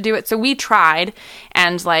 people need to do it. So we tried,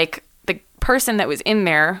 and like the person that was in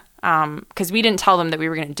there, because we didn't tell them that we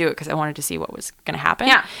were going to do it because I wanted to see what was going to happen.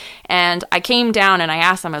 Yeah. And I came down and I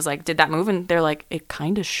asked them, I was like, did that move? And they're like, it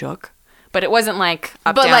kind of shook. But it wasn't like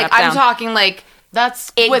up, but down, like up, down. I'm talking like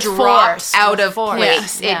it with dropped force, out with of force.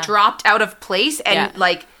 place. Yeah. It dropped out of place, and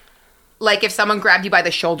like if someone grabbed you by the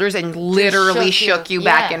shoulders and literally shook you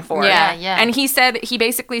back and forth. Yeah. And he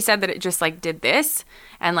basically said that it just like did this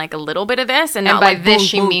and like a little bit of this, and not by like this boom,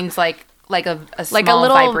 she boom. means like a small like a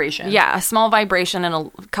little vibration. Yeah, a small vibration, and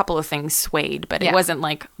a couple of things swayed, but it wasn't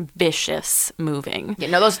like vicious moving. Yeah,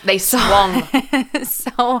 no, they swung.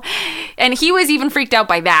 So, and he was even freaked out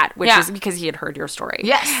by that, which is because he had heard your story.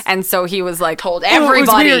 Yes. And so he was like, Told "Oh, it was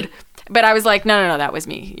everybody." weird." But I was like, no, that was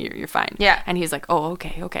me. You're fine. Yeah. And he's like, oh,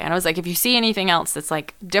 okay. And I was like, if you see anything else that's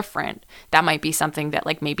like different, that might be something that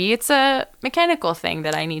like maybe it's a mechanical thing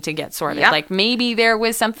that I need to get sorted. Yeah. Like maybe there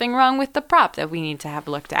was something wrong with the prop that we need to have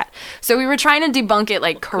looked at. So we were trying to debunk it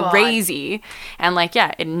like crazy. And like,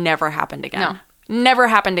 yeah, it never happened again. No. Never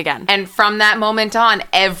happened again. And from that moment on,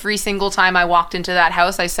 every single time I walked into that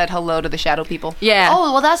house, I said hello to the shadow people. Yeah.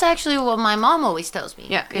 Oh, well, that's actually what my mom always tells me.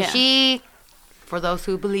 Yeah. 'Cause she, for those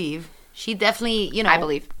who believe, she definitely, I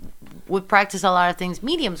believe. would practice a lot of things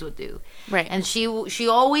mediums would do. Right. And she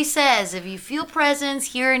always says, if you feel presence,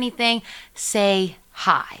 hear anything, say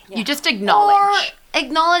hi. You just acknowledge. Or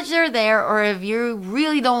acknowledge they're there, or if you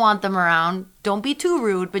really don't want them around, don't be too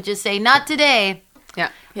rude, but just say, not today. Yeah.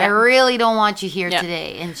 I really don't want you here Yeah.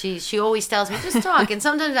 today. And she always tells me, just talk. And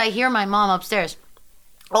sometimes I hear my mom upstairs,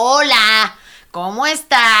 hola, ¿cómo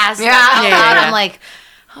estás? Yeah. Out Yeah, loud, yeah. I'm like,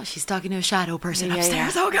 oh, she's talking to a shadow person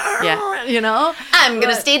upstairs. yeah. Oh, girl. Yeah. You know? I'm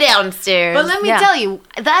going to stay downstairs. But let me tell you,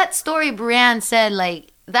 that story Brianne said, like,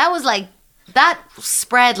 that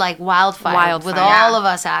spread like wildfire, with all of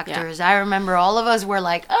us actors. I remember all of us were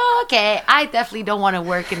like, oh, okay, I definitely don't want to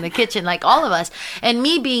work in the kitchen, like all of us. And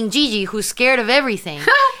me being Gigi, who's scared of everything,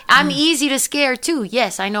 I'm easy to scare too.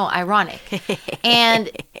 Yes, I know, ironic.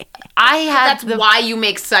 And I had That's why you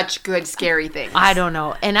make such good scary things. I don't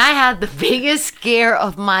know. And I had the biggest scare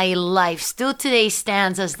of my life. Still today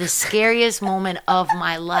stands as the scariest moment of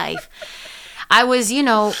my life. I was, in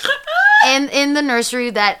the nursery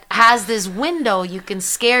that has this window you can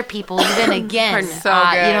scare people even again. So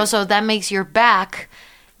good. So that makes your back,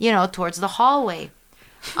 towards the hallway.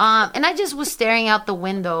 And I just was staring out the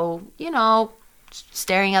window,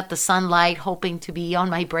 staring at the sunlight, hoping to be on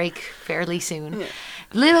my break fairly soon.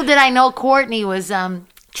 Little did I know Courtney was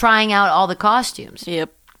trying out all the costumes. Yep.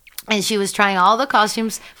 And she was trying all the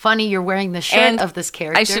costumes. Funny, you're wearing the shirt of this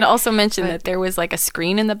character. I should also mention that there was like a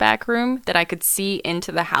screen in the back room that I could see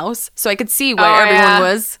into the house. So I could see where everyone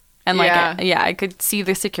was. And like, I could see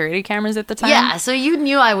the security cameras at the time. Yeah, so you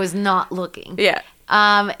knew I was not looking. Yeah.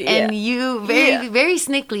 And you very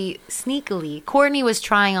sneakily, Courtney was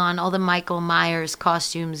trying on all the Michael Myers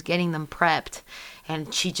costumes, getting them prepped.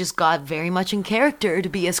 And she just got very much in character to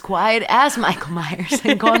be as quiet as Michael Myers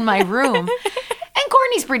and go in my room. And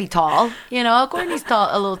Courtney's pretty tall, Courtney's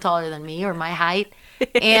a little taller than me, or my height.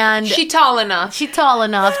 And She's tall enough. She's tall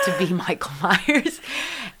enough to be Michael Myers.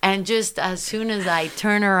 And just as soon as I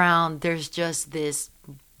turn around, there's just this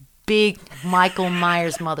big Michael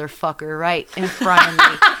Myers motherfucker right in front of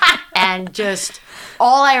me. And just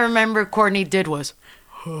all I remember Courtney did was,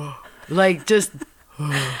 like, just...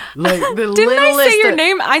 like the Didn't I littlest say your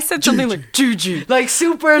name? I said something like Gigi. like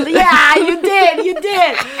super. Yeah, you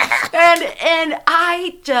did. And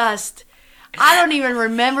I don't even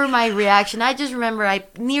remember my reaction. I just remember I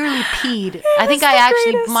nearly peed. I think I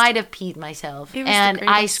actually might have peed myself, and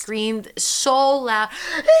I screamed so loud,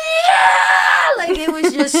 yeah! Like it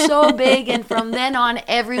was just so big. And from then on,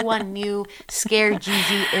 everyone knew, scare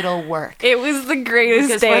Gigi, it'll work. It was the greatest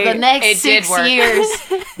Because day. for the next It did 6 work. years,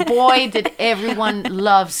 boy, did everyone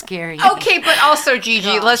love scaring me. Okay, but also,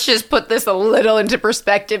 Gigi, let's just put this a little into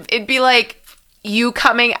perspective. It'd be like you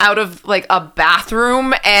coming out of like a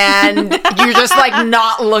bathroom and you're just like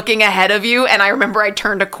not looking ahead of you. And I remember I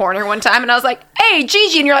turned a corner one time and I was like, hey,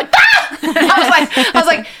 Gigi. And you're like, ah! I was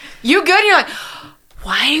like, you good? And you're like,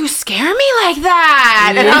 why do you scare me like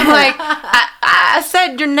that? And I'm like, I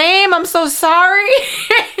said your name. I'm so sorry.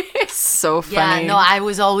 So funny. Yeah, no, I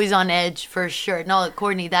was always on edge for sure. No,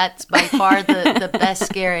 Courtney, that's by far the best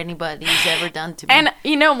scare anybody's ever done to me. And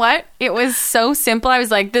you know what? It was so simple. I was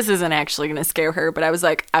like, this isn't actually going to scare her. But I was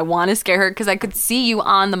like, I want to scare her because I could see you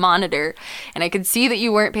on the monitor. And I could see that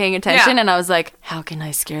you weren't paying attention. Yeah. And I was like, how can I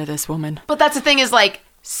scare this woman? But that's the thing is like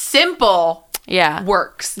simple Yeah.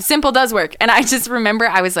 works. Simple does work. And I just remember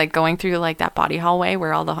I was like going through like that body hallway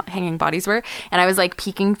where all the hanging bodies were. And I was like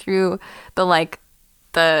peeking through the like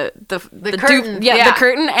the curtain. the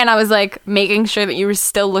curtain, and I was like making sure that you were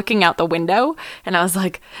still looking out the window, and I was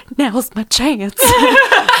like, now's my chance.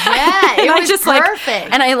 yeah, it And was just perfect.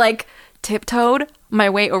 like, and I like tiptoed my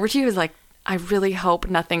way over to you. I was like, I really hope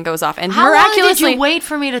nothing goes off. And How long did miraculously, you wait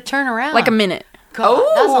for me to turn around? like a minute. God,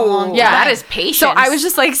 that's a long yeah, time. that is patience. So I was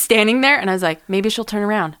just like standing there, and I was like, maybe she'll turn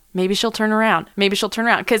around. maybe she'll turn around. Maybe she'll turn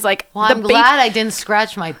around. Because, like, Well, I'm glad I didn't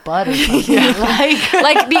scratch my butt or something.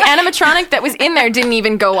 like, the animatronic that was in there didn't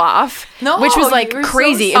even go off. No, which was, like, you were so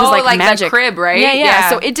crazy. It was, like, like magic. the crib, right? Yeah.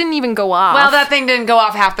 So it didn't even go off. Well, that thing didn't go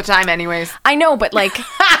off half the time anyways. I know, but, like,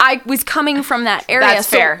 I was coming from that area. That's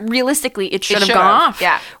so fair. realistically, it should have should've, gone off.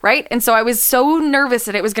 yeah. Right? And so I was so nervous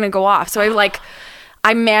that it was going to go off. So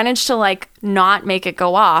I managed to, like, not make it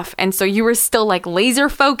go off. And so you were still, like, laser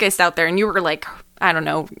focused out there, and you were, like, I don't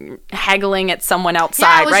know, haggling at someone outside,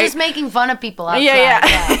 Yeah, I was right? just making fun of people outside.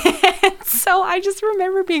 Yeah. So I just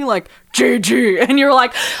remember being like, Gigi, and you're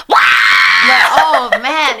like, "Wah!" Yeah, oh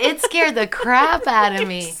man, it scared the crap out of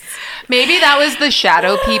me. Maybe that was the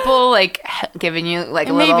shadow people, like, giving you, like,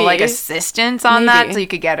 a little, Maybe. like, assistance on Maybe. that so you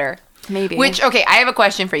could get her. Maybe. Which, okay, I have a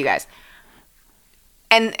question for you guys.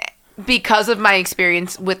 And because of my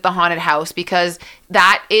experience with the haunted house, because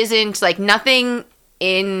that isn't, like, nothing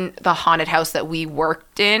in the haunted house that we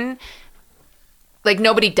worked in, like,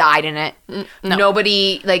 nobody died in it. No.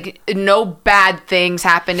 Nobody, like, no bad things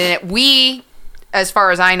happened in it. We, as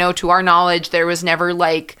far as I know, to our knowledge, there was never,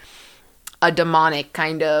 like, a demonic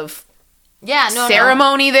kind of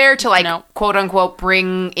ceremony there to, like, No. quote unquote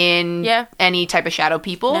bring in any type of shadow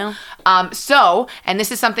people. No. So, and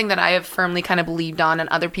this is something that I have firmly kind of believed on, and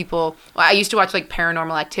other people, I used to watch, like,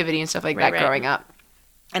 Paranormal Activity and stuff like that growing up.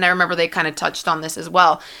 And I remember they kind of touched on this as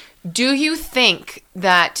well. Do you think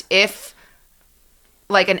that if,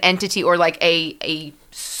 like, an entity or, like, a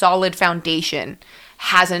solid foundation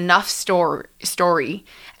has enough story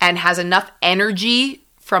and has enough energy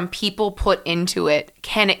from people put into it,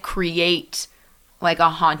 can it create, like,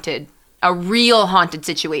 a real haunted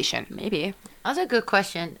situation? Maybe. That's a good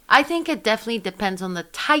question. I think it definitely depends on the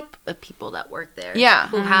type of people that work there. Yeah.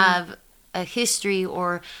 Who have a history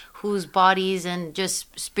or whose bodies and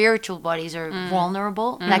just spiritual bodies are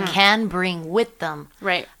vulnerable that can bring with them.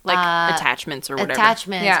 Right. Like attachments or whatever.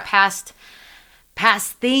 Attachments, Yeah. past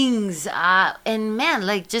things. And man,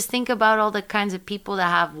 like, just think about all the kinds of people that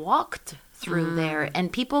have walked through there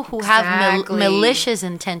and people who have Exactly. malicious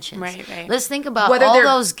intentions. Right. Let's think about Whether all they're-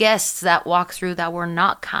 those guests that walk through that were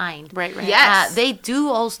not kind. Right. Yes. They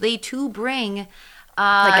too bring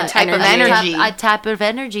Like a type of energy. a type of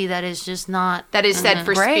energy that is just not That is said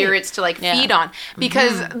for Great. spirits to, like, feed on.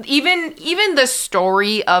 Because even the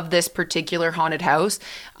story of this particular haunted house,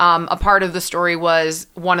 a part of the story was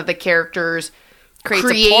one of the characters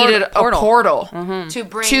created a portal to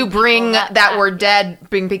bring to bring people that were dead,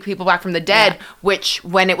 bring big people back from the dead, which,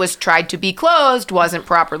 when it was tried to be closed, wasn't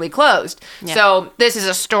properly closed. So this is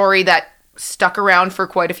a story that stuck around for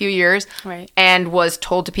quite a few years, Right. and was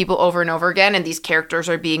told to people over and over again, and these characters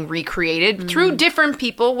are being recreated through different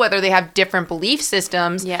people, whether they have different belief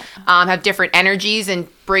systems, have different energies, and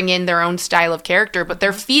bring in their own style of character, but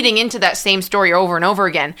they're feeding into that same story over and over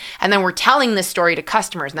again, and then we're telling this story to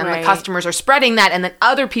customers, and then Right. the customers are spreading that, and then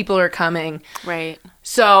other people are coming. Right.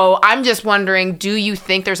 So I'm just wondering, do you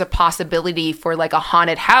think there's a possibility for, like, a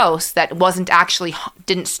haunted house that wasn't actually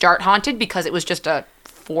didn't start haunted because it was just a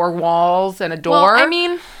 4 walls and a door? Well, I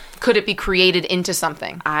mean, could it be created into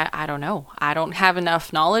something? I don't know. I don't have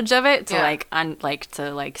enough knowledge of it to Yeah.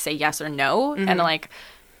 like say yes or no. And like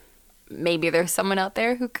maybe there's someone out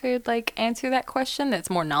there who could like answer that question that's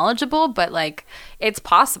more knowledgeable, but like it's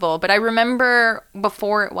possible. But I remember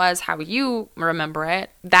before it was how you remember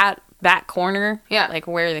it, that corner, like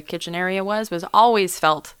where the kitchen area was always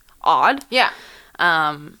felt odd. Yeah.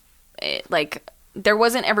 Like there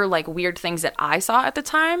wasn't ever like weird things that I saw at the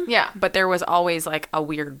time. Yeah. But there was always like a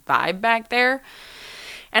weird vibe back there.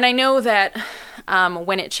 And I know that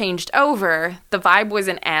when it changed over, the vibe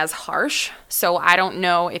wasn't as harsh. So I don't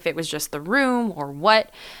know if it was just the room or what.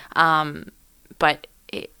 But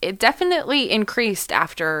it definitely increased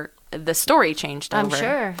after the story changed over. I'm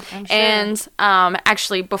sure. And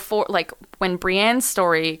actually before, like when Brienne's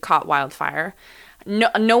story caught wildfire,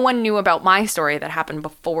 no one knew about my story that happened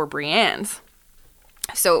before Brienne's.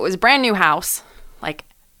 So it was a brand new house. Like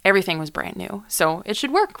everything was brand new. So it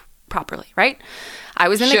should work properly, right? I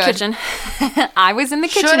was in the kitchen. I was in the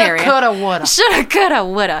kitchen area. Shoulda, coulda, woulda. Shoulda, coulda,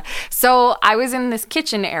 woulda. So I was in this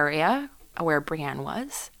kitchen area where Brienne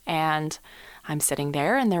was, and I'm sitting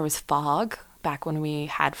there, and there was fog back when we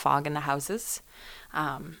had fog in the houses.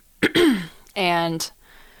 And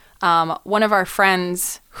one of our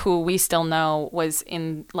friends who we still know was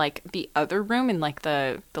in like the other room, in like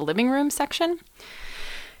the living room section.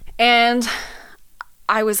 And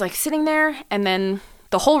I was like sitting there, and then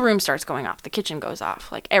the whole room starts going off. The kitchen goes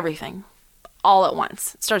off, like everything all at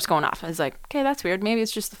once. It starts going off. I was like, okay, that's weird. Maybe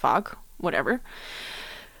it's just the fog, whatever.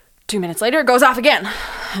 2 minutes later, it goes off again.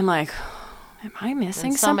 I'm like, am I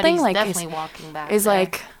missing something? Somebody's Like, definitely walking back. is there.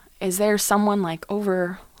 like, is there someone like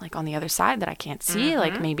over like on the other side that I can't see?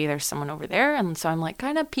 Like maybe there's someone over there. And so I'm like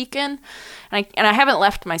kind of peeking, and I haven't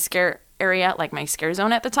left my scare area, like my scare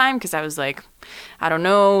zone at the time, because I was like, I don't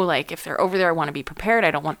know, like if they're over there, I want to be prepared.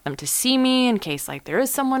 I don't want them to see me in case like there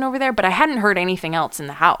is someone over there. But I hadn't heard anything else in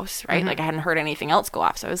the house, right? Like I hadn't heard anything else go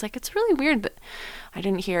off. So I was like, it's really weird that I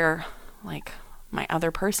didn't hear like my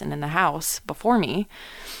other person in the house before me,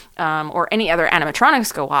 or any other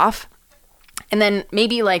animatronics go off. And then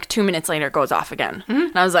maybe like 2 minutes later it goes off again.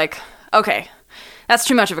 And I was like, okay, that's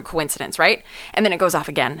too much of a coincidence, right? And then it goes off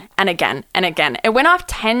again and again and again. It went off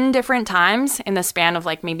 10 different times in the span of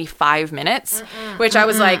like maybe 5 minutes, which I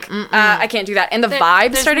was like, I can't do that. And the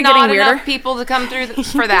vibes started getting weirder. Enough people to come through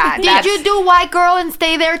for that. Did you do white girl and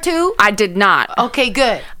stay there too? I did not. Okay,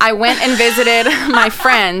 good. I went and visited my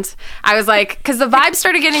friend. I was like, because the vibes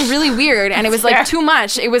started getting really weird, and it was like too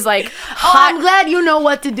much. It was like hot. I'm glad you know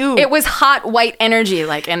what to do. It was hot white energy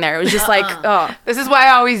like in there. It was just like, oh. This is why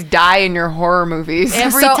I always die in your horror movies.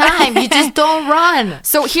 Every time. You just don't run.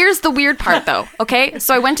 So here's the weird part though, okay?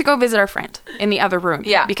 So I went to go visit our friend in the other room.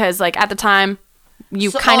 Yeah. Because like at the time,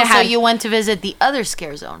 you kind of had... So you went to visit the other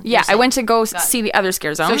scare zone. Yeah, I went to go see the other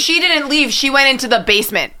scare zone. So she didn't leave. She went into the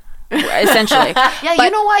basement. Essentially. Yeah,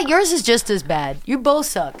 you know what? Yours is just as bad. You both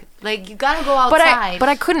suck. Like, you gotta go outside. But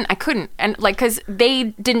I couldn't. And like, because they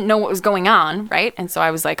didn't know what was going on, right? And so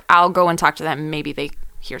I was like, I'll go and talk to them. Maybe they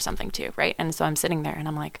hear something too, right? And so I'm sitting there and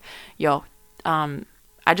I'm like, yo,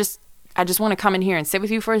 I just want to come in here and sit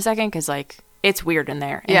with you for a second because like it's weird in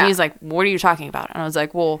there. And he's like, what are you talking about? And I was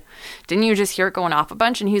like, well, didn't you just hear it going off a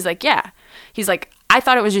bunch? And he's like, yeah. He's like, I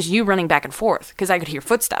thought it was just you running back and forth because I could hear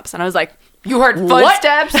footsteps. And I was like, you heard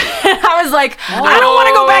footsteps? I was like, I don't want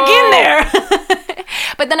to go back in there.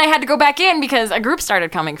 But then I had to go back in because a group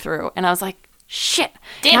started coming through. And I was like, shit,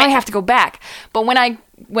 now I have to go back. But when I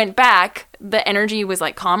went back, the energy was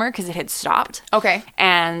like calmer because it had stopped. Okay.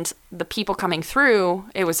 And the people coming through,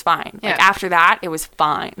 it was fine. Like after that, it was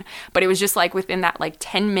fine. But it was just like within that like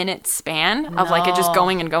 10-minute span of like it just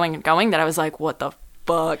going and going and going that I was like, what the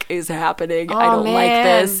fuck is happening? I don't like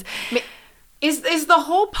this. Is the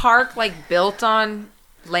whole park like built on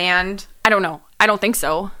land? I don't know. I don't think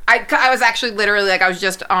so. I was actually literally like I was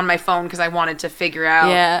just on my phone because I wanted to figure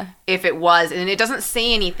out if it was, and it doesn't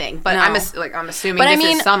say anything. But No. I'm assuming this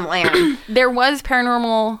is some land. There was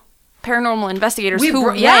paranormal investigators who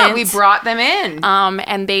went. We brought them in.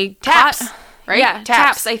 And they Taps, right? Yeah,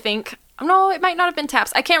 Taps. I think. No, it might not have been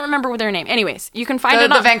Taps. I can't remember their name. Anyways, you can find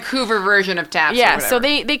it on the Vancouver version of Taps. Yeah, or so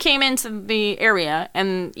they came into the area,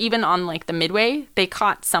 and even on like the midway, they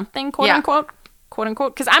caught something, quote unquote,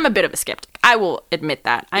 because I'm a bit of a skeptic. I will admit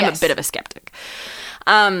that. I'm a bit of a skeptic.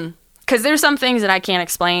 Because there's some things that I can't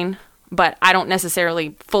explain, but I don't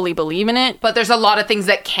necessarily fully believe in it. But there's a lot of things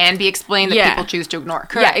that can be explained that people choose to ignore.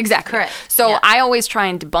 Correct. Yeah, exactly. Correct. So I always try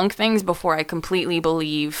and debunk things before I completely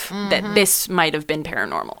believe that this might have been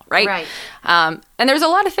paranormal, right? Right. And there's a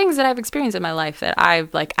lot of things that I've experienced in my life that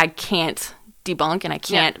I can't debunk and I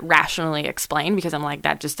can't rationally explain because I'm like,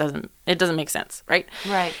 that just doesn't make sense, right?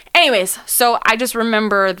 Right. Anyways, so I just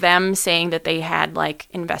remember them saying that they had like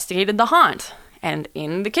investigated the haunt. And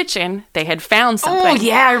in the kitchen, they had found something. Oh,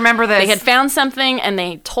 yeah, I remember this. They had found something, and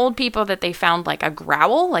they told people that they found, like, a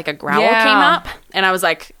growl came up. And I was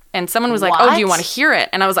like, and someone was like, oh, do you want to hear it?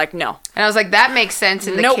 And I was like, no. And I was like, that makes sense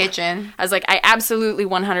in the kitchen. I was like, I absolutely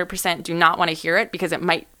 100% do not want to hear it because it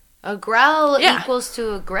might. A growl equals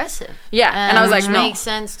to aggressive. Yeah, and I was like, no. Makes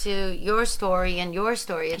sense to your story and your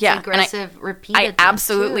story. It's Yeah, and aggressive, repeated. I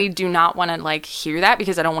absolutely do not want to like hear that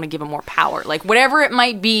because I don't want to give it more power. Like whatever it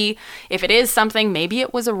might be, if it is something, maybe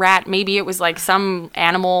it was a rat, maybe it was like some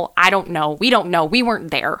animal. I don't know. We don't know. We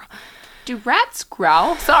weren't there. Do rats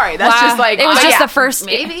growl? Sorry, that's just like it was just the first.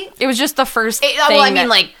 Maybe it was just the first. thing well, I mean,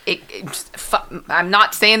 I'm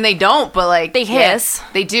not saying they don't, but like they hiss. Yeah,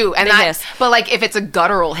 they do, and they hiss. But like, if it's a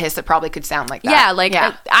guttural hiss, it probably could sound like that. Yeah, like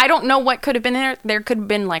I don't know what could have been there. There could have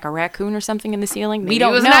been like a raccoon or something in the ceiling. Maybe we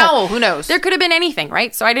don't it was know. An owl. Who knows? There could have been anything,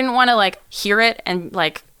 right? So I didn't want to like hear it and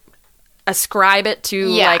like ascribe it to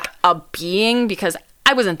like a being because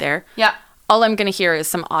I wasn't there. Yeah. All I'm gonna hear is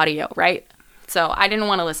some audio, right? So I didn't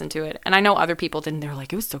want to listen to it. And I know other people didn't. They're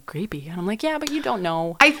like, it was so creepy. And I'm like, yeah, but you don't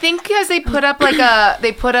know. I think because they put up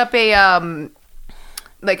a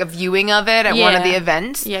viewing of it at one of the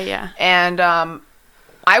events. Yeah. And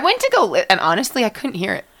I went to go and honestly I couldn't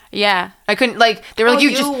hear it. Yeah. I couldn't they were like,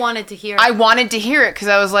 you wanted to hear it. I wanted to hear it because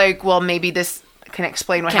I was like, well, maybe this can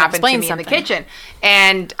explain what happened to me in the kitchen.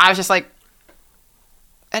 And I was just like,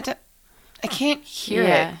 I can't hear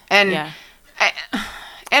it. And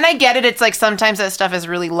and I get it. It's like sometimes that stuff is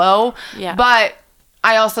really low. Yeah. But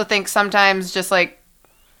I also think sometimes just like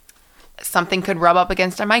something could rub up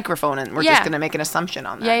against a microphone, and we're Yeah. just going to make an assumption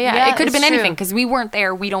on that. Yeah. It could have it's been anything true. because we weren't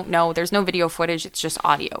there. We don't know. There's no video footage. It's just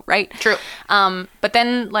audio, right? True. But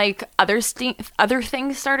then like other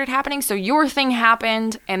things started happening. So your thing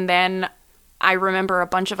happened, and then I remember a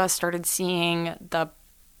bunch of us started seeing the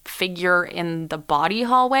figure in the body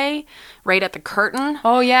hallway right at the curtain.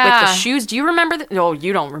 Oh, yeah. With the shoes. Do you remember that? Oh,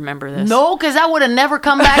 you don't remember this. No, because I would have never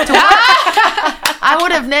come back to work. I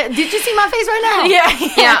would have never. Did you see my face right now?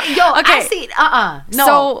 Yeah. Yo, Okay. I see.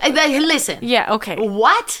 No. So- Listen. Yeah, okay.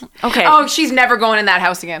 What? Okay. Oh, she's never going in that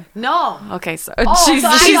house again. No. Okay, so so she's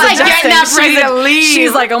I she's like adjusting. getting up, ready She's to like- leave.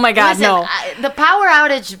 She's like, oh my god, Listen, no. the power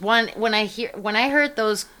outage when I heard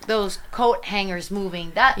those coat hangers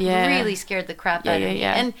moving, that Yeah. really scared the crap out of me.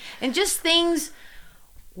 Yeah. And just things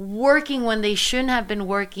working when they shouldn't have been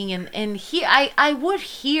working, and here I would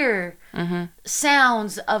hear Mm-hmm.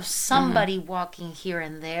 sounds of somebody walking here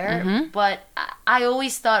and there, Mm-hmm. but I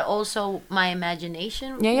always thought also my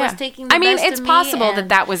imagination was taking the I mean, best it's of me, possible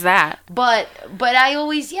and- that was that. but I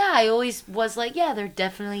always was like, yeah, there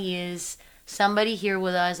definitely is somebody here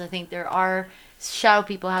with us. I think there are shadow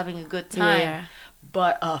people having a good time. Yeah.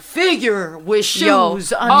 But a figure with Yo.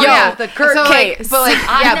 shoes under yeah. the curtain. So, like, but like,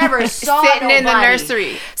 I never saw sitting in the nobody.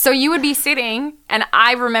 nursery. So you would be sitting, and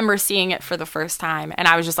I remember seeing it for the first time, and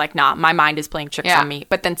I was just like, nah, my mind is playing tricks Yeah. on me.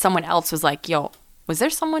 But then someone else was like, yo, was there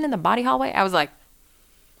someone in the body hallway? I was like,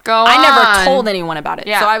 Go I on. never told anyone about it.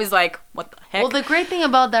 Yeah. So I was like, what the heck? Well, the great thing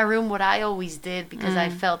about that room, what I always did, because Mm. I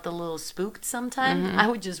felt a little spooked sometimes, Mm-hmm. I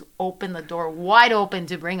would just open the door wide open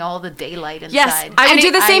to bring all the daylight inside. Yes, I would And do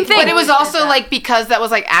the same thing. But it was always also did that. like because that was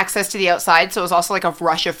like access to the outside, so it was also like a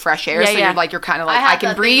rush of fresh air. Yeah, so yeah. you're kind of like, had I can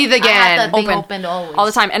that breathe thing- I had again. that thing opened always. all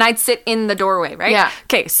the time, and I'd sit in the doorway, right? Yeah.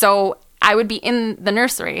 Okay, so I would be in the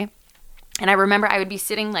nursery, and I remember I would be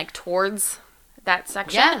sitting like towards that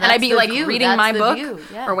section, Yeah, and I'd that's be the like view. reading That's my the book view,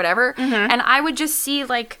 yeah. or whatever, Mm-hmm. and I would just see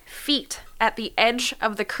like feet at the edge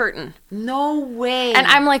of the curtain, No way. and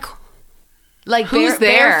I'm like, like Who's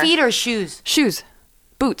bare there? feet or shoes? shoes,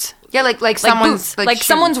 boots, Yeah, like like someone's boots, like shoes.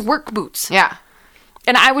 someone's work boots. Yeah.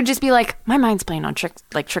 And I would just be like, my mind's playing on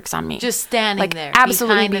tricks on me. Just standing like there,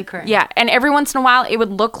 absolutely behind the be- curtain. Yeah, and every once in a while, it would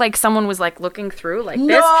look like someone was like looking through like this,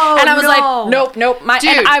 No, and I was no. like, nope. And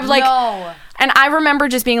Dude, I'm like, no. and I remember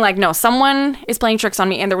just being like, no, someone is playing tricks on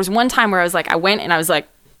me. And there was one time where I was like, I went and I was like,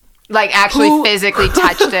 Like actually Who- physically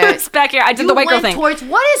touched it's it. back here. I did You the white girl went thing. towards.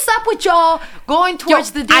 What is up with y'all going Yo,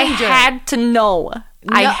 towards the danger? I had to know.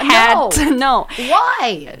 I No- had no. to know.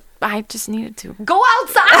 Why? I just needed to. Go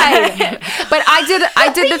outside. But I did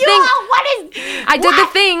the You thing. all- What is? I did the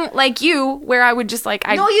thing like you, where I would just like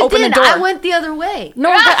I No, you open didn't. the door. I went the other way.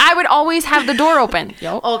 No, but I would always have the door open.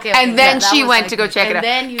 Yo. Okay. And then that she was went like- to go check it and out.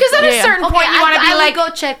 then you- 'Cause at a Yeah. certain point, you want to be I like, would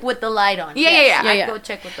go check with the light on. Yeah, Yes. yeah. Yeah. I'd go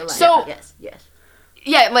check with the light. So- on. Yes.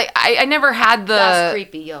 yeah, like I never had That's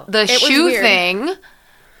creepy, yo. the was shoe weird. thing,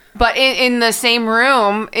 but in the same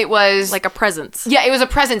room, it was Like a presence. yeah, it was a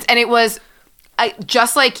presence, and it was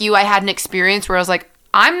just like you. I had an experience where I was like,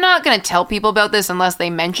 I'm not gonna tell people about this unless they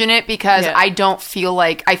mention it because Yeah. I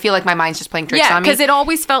feel like my mind's just playing tricks Yeah, on me. because it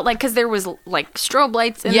always felt like there was like strobe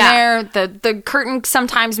lights in Yeah. there. The curtain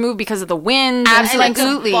sometimes moved because of the wind. And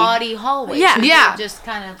Absolutely. it's a body hallway. Yeah. So Yeah. you just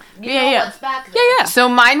kind of Yeah, know yeah. what's back there. Yeah, yeah. So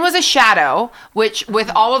mine was a shadow, which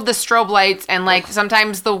with all of the strobe lights and like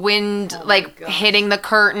sometimes the wind like hitting the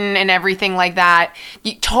curtain and everything like that,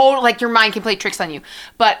 you like your mind can play tricks on you.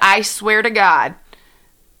 But I swear to God,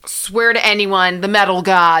 swear to anyone, the metal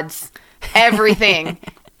gods, everything.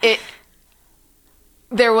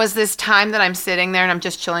 There was this time that I'm sitting there and I'm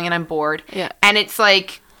just chilling and I'm bored. Yeah. And it's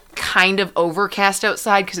like kind of overcast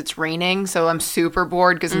outside because it's raining, so I'm super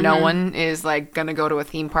bored because no one is like gonna go to a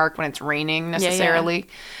theme park when it's raining necessarily.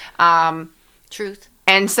 Truth.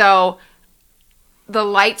 And so the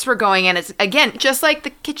lights were going, and it's again just like the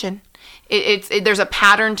kitchen. There's a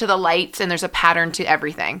pattern to the lights, and there's a pattern to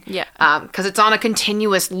everything. Yeah. Because it's on a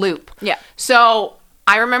continuous loop. Yeah. So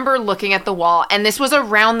I remember looking at the wall, and this was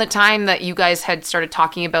around the time that you guys had started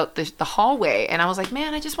talking about the hallway, and I was like,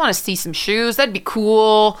 man, I just want to see some shoes. That'd be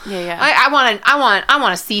cool. Yeah, yeah. I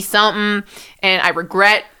want to see something, and I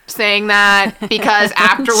regret saying that because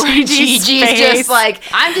afterwards Gigi's Gigi's face. just like,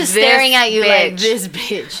 I'm just this staring at you like bitch. this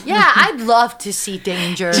bitch. Yeah, I'd love to see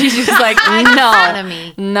danger. She's just like, Right in front of no,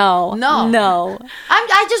 me. no, No. no.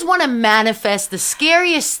 I just want to manifest the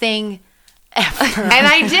scariest thing ever. And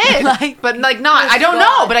I did, Like, but like not. I don't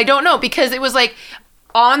know, but I don't know because it was like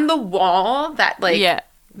on the wall that like Yeah,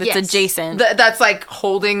 that's Yes. adjacent. that's like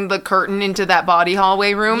holding the curtain into that body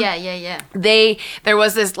hallway room. yeah. There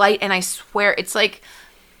was this light, and I swear it's like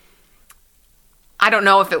I don't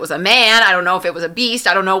know if it was a man. I don't know if it was a beast.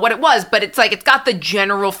 I don't know what it was, but it's like, it's got the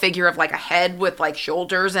general figure of like a head with like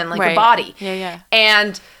shoulders and like a body. Yeah.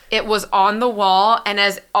 And it was on the wall. And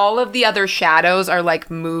as all of the other shadows are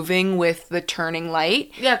like moving with the turning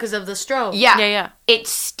light. Yeah, because of the strobe. Yeah. It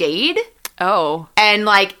stayed. Oh. And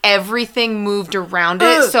like everything moved around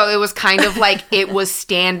it. So it was kind of like it was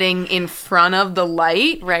standing in front of the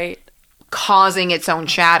light. Right. Causing its own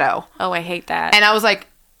shadow. Oh, I hate that. And I was like,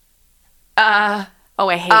 oh,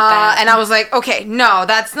 I hate that. And I was like, okay, no,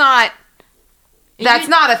 that's not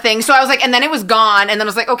a thing. So I was like, and then it was gone. And then I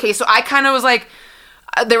was like, okay, so I kind of was like,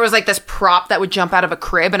 there was like this prop that would jump out of a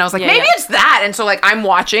crib. And I was like, maybe it's that. And so like I'm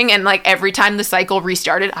watching and like every time the cycle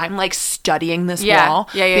restarted, I'm like studying this wall.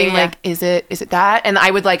 Being like, is it that? And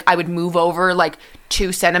I would move over like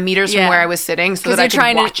 2 centimeters from where I was sitting so that I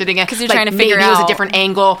could watch it again. Because you're like, trying to figure maybe out. It was a different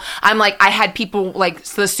angle. I'm like, I had people like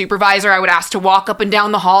the supervisor I would ask to walk up and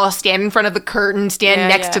down the hall, stand in front of the curtain, stand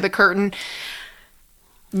next to the curtain.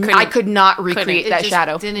 I could not recreate that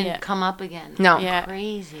shadow. Didn't come up again. No. Yeah.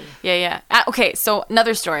 Crazy. Yeah. Okay, so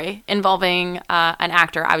another story involving an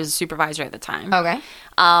actor. I was a supervisor at the time. Okay.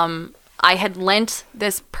 I had lent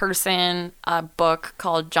this person a book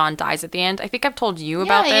called John Dies at the End. I think I've told you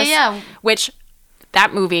about this. Yeah. Which,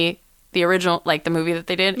 that movie, the original, like the movie that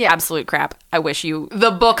they did, absolute crap. I wish you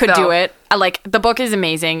the book could though. do it. The book is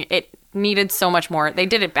amazing. It needed so much more. They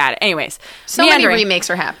did it bad. Anyways. So many remakes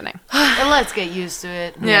are happening. But let's get used to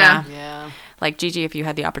it. Yeah. Like, Gigi, if you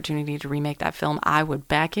had the opportunity to remake that film, I would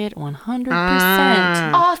back it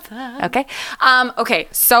 100%. Awesome. Okay. Okay,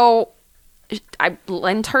 so I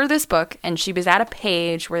lent her this book, and she was at a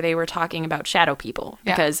page where they were talking about shadow people.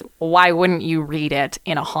 Because why wouldn't you read it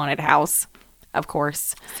in a haunted house? Of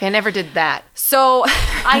course. See, I never did that. So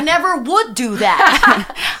I never would do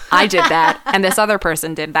that. I did that, and this other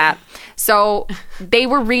person did that. So they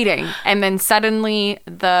were reading, and then suddenly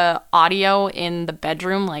the audio in the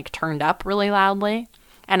bedroom like turned up really loudly.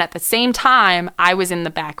 And at the same time, I was in the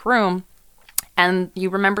back room, and you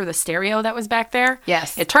remember the stereo that was back there?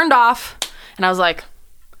 Yes. It turned off, and I was like,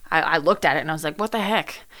 I looked at it, and I was like, what the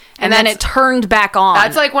heck? And then it turned back on.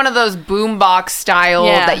 That's like one of those boombox style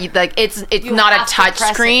that you like. It's not a touch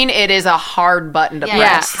screen. It is a hard button to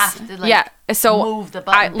press. You have to So move the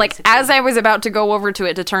button. as I was about to go over to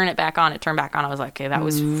it to turn it back on, it turned back on. I was like, okay, that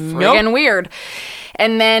was friggin' weird.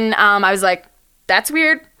 And then I was like, that's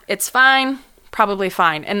weird. It's fine. Probably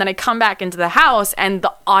fine. And then I come back into the house and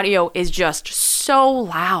the audio is just so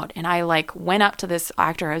loud. And I like went up to this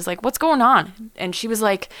actor. I was like, what's going on? And she was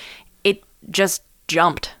like, it just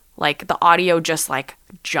jumped. Like the audio just like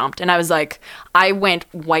jumped. And I was like, I went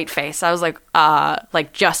white face. I was like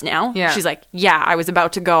just now? Yeah. She's like, yeah, I was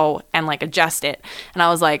about to go and like adjust it. And I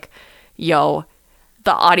was like, yo,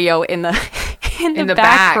 the audio in the in the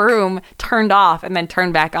back room turned off and then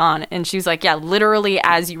turned back on. And she was like, yeah, literally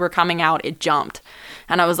as you were coming out, it jumped.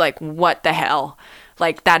 And I was like, what the hell?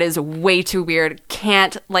 Like, that is way too weird.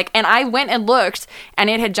 Can't, like, and I went and looked and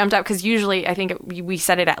it had jumped up because usually I think we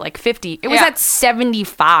set it at like 50. It was at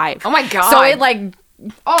 75. Oh my God. So it like,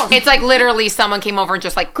 it's like literally someone came over and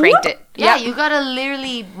just like cranked it. Yeah, you gotta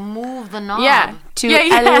literally move the knob. Yeah. To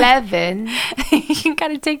 11. You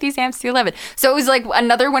gotta take these amps to 11. So it was like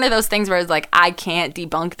another one of those things where I was like, I can't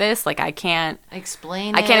debunk this. Like, I can't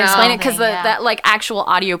explain it because that like actual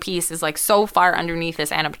audio piece is like so far underneath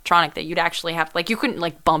this animatronic that you'd actually have, like, you couldn't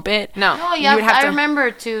like bump it. No. No, you would have I to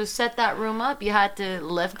remember to set that room up, you had to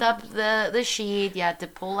lift up the sheet, you had to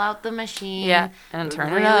pull out the machine. Yeah, and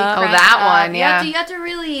turn it really up. Oh, crank that it up. one, yeah. You had to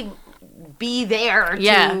really be there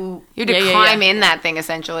Yeah. to... You had to climb in that thing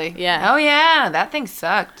essentially. Yeah. Oh yeah, that thing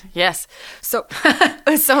sucked. Yes. So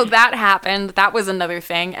so that happened. That was another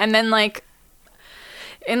thing. And then like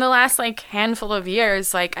in the last like handful of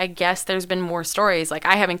years, like I guess there's been more stories. Like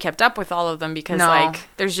I haven't kept up with all of them because like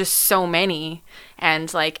there's just so many,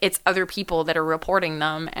 and like it's other people that are reporting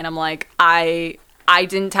them, and I'm like, I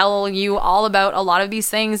didn't tell you all about a lot of these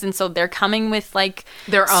things, and so they're coming with like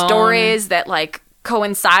their own stories that like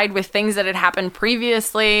coincide with things that had happened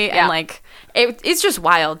previously, and like it's just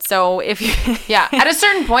wild. So if you at a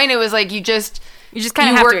certain point it was like you just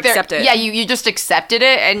kind of have to accept it. Yeah, you just accepted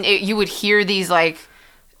it, and you would hear these like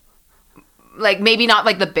maybe not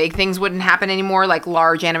like the big things wouldn't happen anymore, like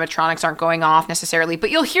large animatronics aren't going off necessarily,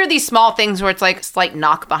 but you'll hear these small things where it's like a slight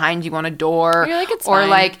knock behind you on a door. You're like, it's or fine.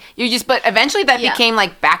 like you just, but eventually that became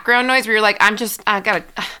like background noise where you're like,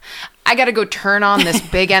 I gotta go turn on this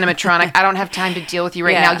big animatronic. I don't have time to deal with you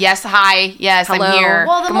right now. Yes, hi. Yes, hello. I'm here.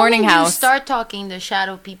 Well, the Good morning, moment you house. start talking to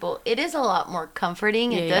shadow people, it is a lot more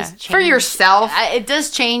comforting. It does change. For yourself. It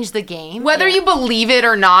does change the game. Whether you believe it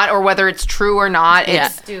or not, or whether it's true or not,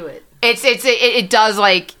 Let's do it. It does,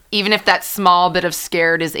 like, even if that small bit of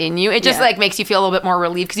scared is in you, it just like makes you feel a little bit more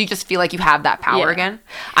relieved because you just feel like you have that power again.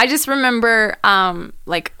 I just remember, I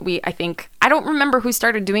don't remember who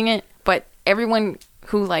started doing it, but everyone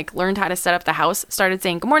who like learned how to set up the house started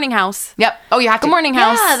saying, "Good morning, house." Yep. Oh, you have to. Good morning,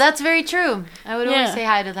 house. Yeah, that's very true. I would always say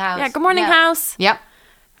hi to the house. Yeah, good morning, house. Yep.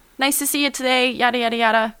 Nice to see you today, yada, yada,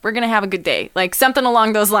 yada. We're going to have a good day. Like, something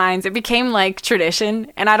along those lines. It became, like,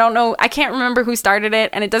 tradition. And I don't know, I can't remember who started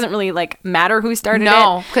it. And it doesn't really, like, matter who started it.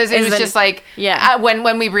 No, because it was just, like,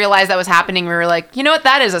 when we realized that was happening, we were like, you know what,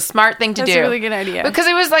 that is a smart thing to do. That's a really good idea. Because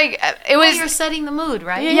it was, like, you're setting the mood,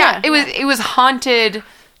 right? Yeah, it was haunted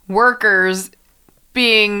workers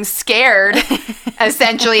being scared,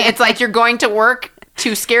 essentially. It's like you're going to work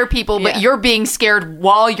to scare people, but you're being scared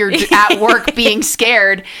while you're at work being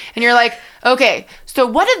scared. And you're like, okay, so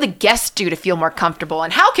what do the guests do to feel more comfortable?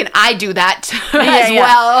 And how can I do that as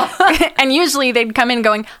well? And usually they'd come in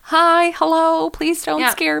going, hi, hello, please don't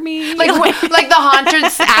scare me. Like the haunted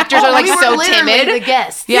actors are like so timid. The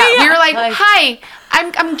guests. Yeah. We were like, hi,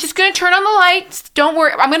 I'm just going to turn on the lights. Don't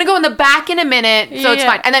worry. I'm going to go in the back in a minute. So it's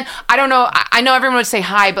fine. And then I don't know. I know everyone would say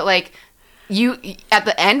hi, but like, you at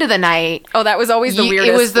the end of the night, that was always the weirdest.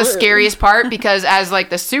 It was the scariest part because as like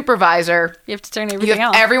the supervisor, you have to turn everything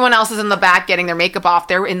off. Everyone else is in the back getting their makeup off.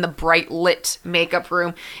 They're in the bright lit makeup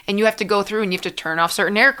room, and you have to go through and you have to turn off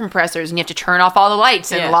certain air compressors and you have to turn off all the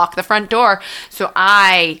lights and lock the front door. So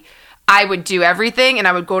I would do everything, and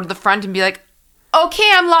I would go to the front and be like,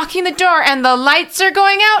 okay, I'm locking the door and the lights are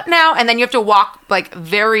going out now. And then you have to walk like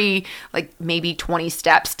maybe 20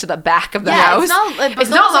 steps to the back of the house. It's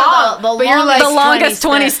not long. But you're like the longest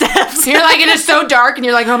 20 steps. You're like, it is so dark and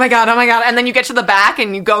you're like, oh my God. And then you get to the back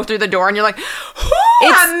and you go through the door and you're like,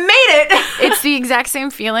 I made it. It's the exact same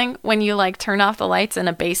feeling when you like turn off the lights in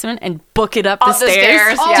a basement and book it up the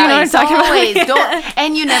stairs. Yeah. Do you know what I'm talking about?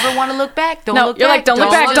 And you never want to look back. Don't look back.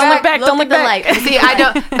 Don't look back. See, I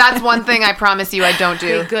don't. That's one thing I promise you I don't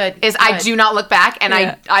do. I do not look back, and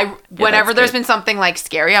I whenever there's been something like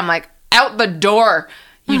scary, I'm like, out the door.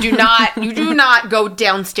 You do not go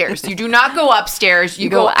downstairs. You do not go upstairs. You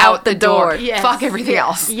go out the door. Yes. Fuck everything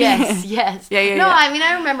else. Yes. Yeah. No, I mean,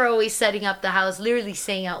 I remember always setting up the house, literally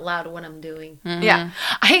saying out loud what I'm doing. Mm-hmm. Yeah.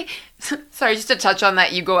 Sorry, just to touch on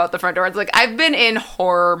that, you go out the front door. It's like, I've been in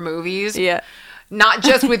horror movies. Yeah. Not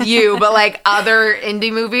just with you, but like other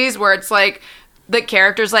indie movies where it's like, the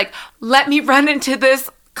character's like, let me run into this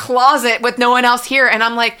closet with no one else here. And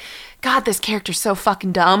I'm like, God, this character's so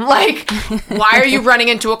fucking dumb. Like, why are you running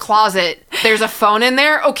into a closet? There's a phone in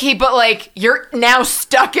there? Okay, but like, you're now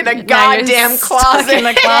stuck in a goddamn closet. Stuck in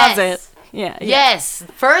a closet. Yeah. Yes.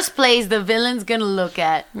 First place the villain's gonna look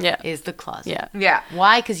at is the closet. Yeah.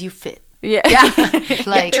 Why? Because you fit. Yeah.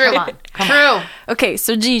 Like, true. Come on. Okay,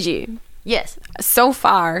 so Gigi. Yes. So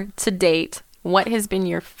far, to date, what has been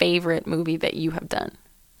your favorite movie that you have done?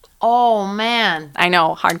 Oh, man. I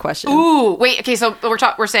know, hard question. Ooh, wait. Okay, so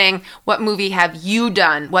we're saying, what movie have you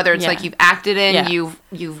done? Whether it's like you've acted in,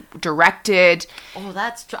 you've directed. Oh,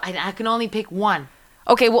 that's true. I can only pick one.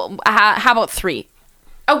 Okay, well, how about 3?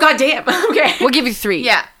 Oh, goddamn. Okay, we'll give you 3.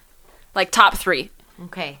 Yeah, like top 3.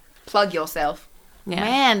 Okay. Plug yourself. Yeah.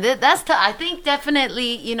 Man, that's tough. I think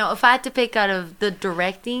definitely, if I had to pick out of the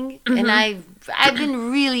directing, and I've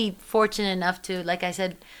been really fortunate enough to, like I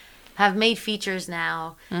said, have made features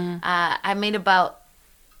now. I made about,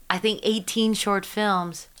 I think, 18 short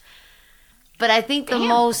films. But I think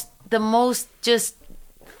the most just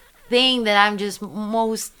thing that I'm just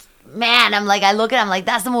most, man, I'm like, I'm like,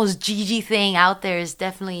 that's the most Gigi thing out there is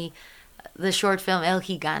definitely the short film El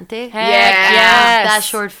Gigante. Yes. That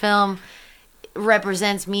short film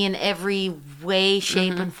represents me in every way,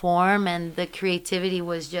 shape, and form, and the creativity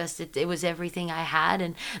was just it was everything I had.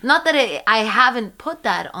 And not that I haven't put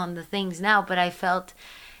that on the things now, but I felt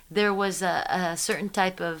there was a certain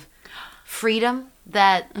type of freedom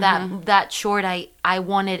that short I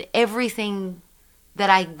wanted everything that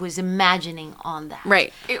I was imagining on that.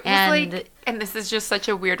 Right. It was like, and this is just such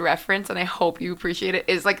a weird reference, and I hope you appreciate it,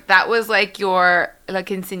 is like that was like your la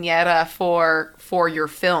quinceañera for your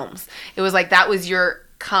films. It was like that was your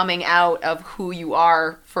coming out of who you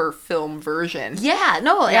are for film version. Yeah,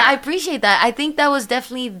 no, I appreciate that. I think that was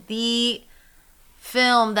definitely the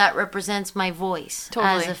film that represents my voice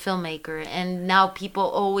as a filmmaker. And now people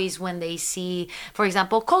always, when they see, for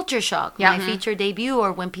example, Culture Shock, my feature debut,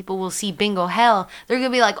 or when people will see Bingo Hell, they're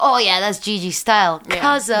gonna be like, oh yeah, that's Gigi's style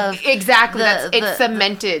because of exactly it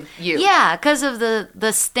cemented you. Yeah, because of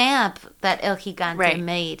the stamp that El Gigante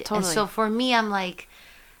made. Totally. And so for me, I'm like,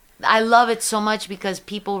 I love it so much because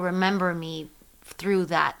people remember me through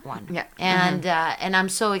that one. Yeah. And I'm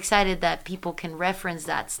so excited that people can reference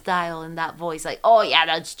that style and that voice, like, oh yeah,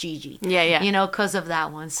 that's Gigi. Yeah. You know, because of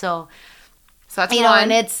that one. So that's you know,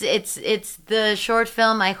 one. and it's the short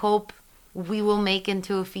film I hope we will make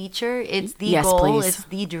into a feature. It's the Yes, goal. please. It's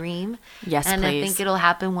the dream. Yes, and please. I think it'll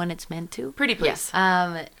happen when it's meant to. Pretty please.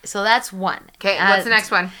 So that's one. Okay, what's the next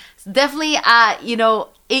one? Definitely, you know,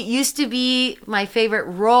 it used to be my favorite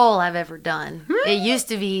role I've ever done. It used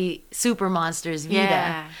to be Super Monsters Vita.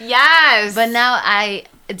 Yeah. Yes. But now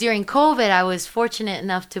during COVID, I was fortunate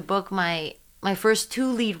enough to book my first 2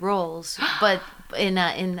 lead roles, but in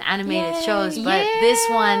animated shows. But this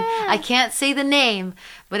one, I can't say the name,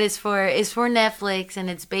 but it's for Netflix, and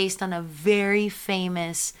it's based on a very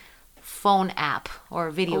famous phone app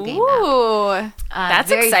or video game app. Ooh, that's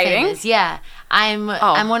Very exciting. famous. Yeah, I'm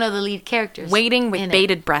one of the lead characters. Waiting with in it.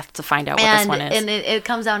 bated breath to find out what this one is. And it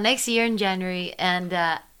comes out next year in January, and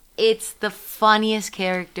it's the funniest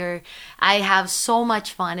character. I have so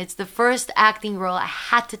much fun. It's the first acting role. I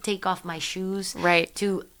had to take off my shoes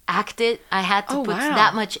to act it. I had to put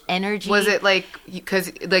that much energy. Was it like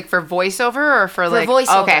because like for voiceover or for like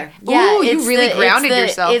voiceover? Okay. Yeah, Ooh, you really grounded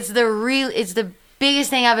yourself. It's the biggest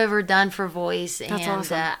thing I've ever done for voice, That's and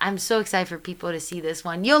awesome. I'm so excited for people to see this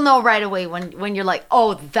one. You'll know right away when you're like,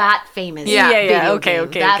 oh, that famous Yeah. video Okay, game,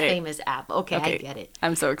 okay, that okay. famous app. Okay, I get it.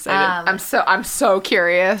 I'm so excited. I'm so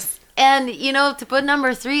curious. And you know, to put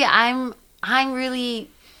number 3, I'm really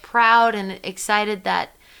proud and excited that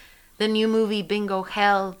the new movie Bingo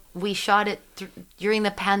Hell, we shot it during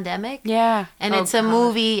the pandemic. Yeah. And it's a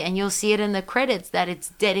movie, and you'll see it in the credits that it's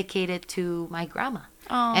dedicated to my grandma.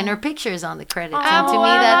 And her picture is on the credits. And to me,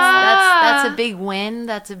 that's a big win.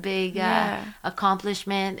 That's a big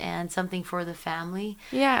accomplishment and something for the family.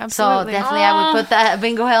 Yeah, So absolutely. definitely I would put that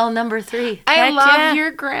Bingo Hell number 3. I Heck love yeah.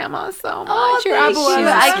 your grandma so much. Oh, Your thank abuela. you.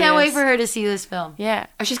 I can't Yes. wait for her to see this film. Yeah.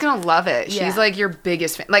 Oh, she's gonna love it. Yeah. She's like your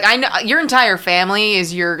biggest fan. Like I know your entire family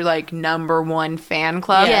is your like number 1 fan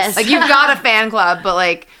club. Yes. Like you've got a fan club, but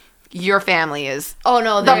like your family is Oh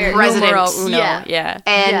no, the they're president. Numero uno. Yeah. Yeah.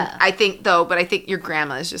 And Yeah. I think your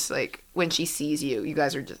grandma is just like when she sees you, you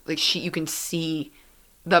guys are just like you can see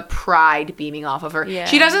the pride beaming off of her. Yeah.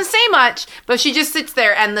 She doesn't say much, but she just sits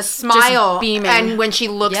there and the smile beaming. and when she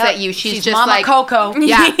looks Yep. at you, she's just Mama like Coco.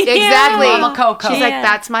 Yeah, exactly. Mama Coco. She's Yeah. like,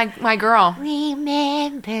 that's my girl.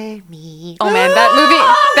 Remember me. Oh man,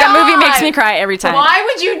 that movie makes me cry every time. Why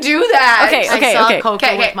would you do that? Okay, I saw okay. Coco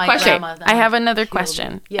Okay, with my question. grandma. I have another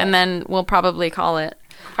question, Yes. and then we'll probably call it.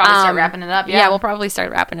 Probably start wrapping it up. Yeah, we'll probably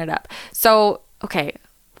start wrapping it up. So, okay,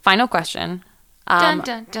 final question. Dun,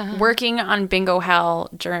 dun, dun. Working on Bingo Hell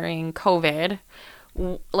during COVID,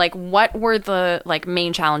 like what were the like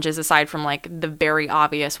main challenges aside from like the very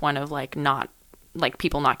obvious one of like not like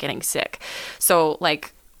people not getting sick? So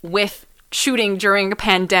like with shooting during a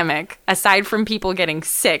pandemic, aside from people getting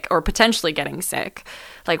sick or potentially getting sick,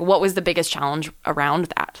 like what was the biggest challenge around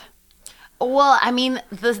that? Well, I mean,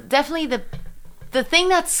 definitely the thing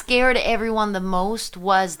that scared everyone the most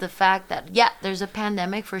was the fact that there's a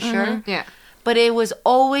pandemic for sure. Yeah. But it was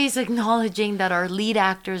always acknowledging that our lead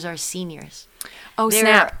actors are seniors. Oh, They're-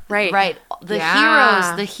 snap. Right. Right. The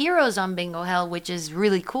Yeah. heroes on Bingo Hell, which is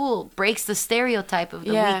really cool, breaks the stereotype of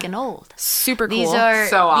the Yeah. weak and old. Super cool. These are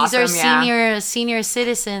So awesome, yeah. senior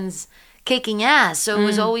citizens kicking ass. So it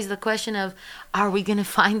was always the question of, are we going to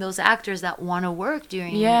find those actors that want to work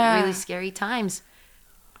during really scary times?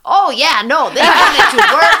 Oh yeah, no, they wanted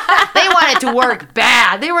to work. They wanted to work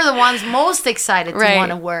bad. They were the ones most excited to Right. want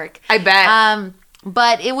to work. I bet.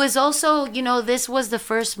 But it was also, you know, this was the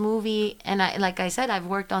first movie, and like I said, I've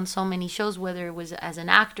worked on so many shows, whether it was as an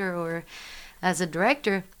actor or as a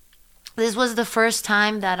director. This was the first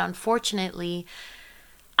time that, unfortunately,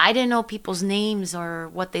 I didn't know people's names or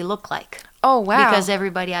what they look like. Oh, wow. Because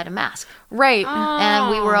everybody had a mask. Right. And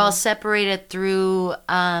we were all separated through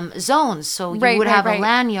zones. So you Right, would right, have right. a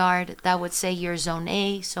lanyard that would say you're zone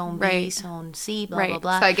A, zone B, Right. zone C, blah, Right. blah,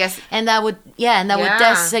 blah. So I guess- And that would, would Yeah.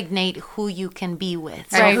 designate who you can be with.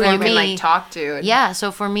 So and who for you can me, like talk to. And, yeah,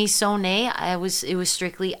 so for me, zone A, it was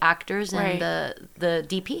strictly actors and Right. the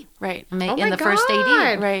DP. Right. In Oh my the first God.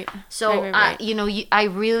 AD. Right. So, right. you know,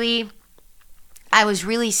 I was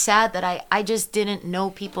really sad that I just didn't know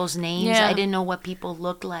people's names. Yeah. I didn't know what people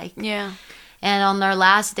looked like. Yeah. And on our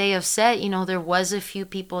last day of set, you know, there was a few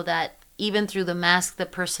people that even through the mask, the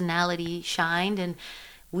personality shined. And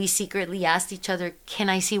we secretly asked each other, can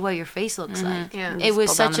I see what your face looks like? Yeah. It was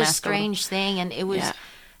Pull down such the a mask a little. strange thing. And it was, Yeah.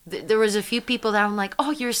 there was a few people that I'm like, oh,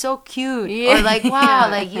 you're so cute, Yeah. or like, wow,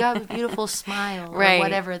 like you have a beautiful smile, Right. or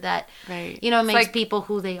whatever that, Right. makes like people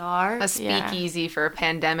who they are. A speakeasy for a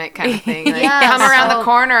pandemic kind of thing. Like, Yeah, come around the so-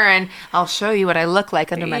 corner and I'll show you what I look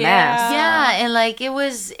like under my mask. Yeah, and like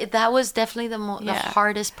that was definitely the Yeah.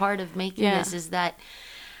 hardest part of making Yeah. this, is that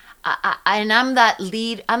I'm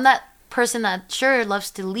that person that sure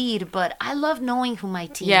loves to lead, but I love knowing who my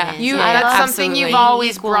team Yeah. is. You- I that's love something being you've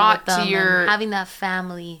always equal brought with to them your- and having that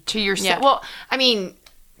family. To yourself. Yeah. Well, I mean,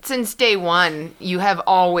 since day one, you have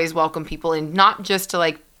always welcomed people in, not just to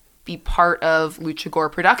like be part of Lucha Gore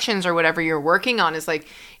Productions or whatever you're working on. Is like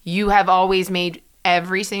you have always made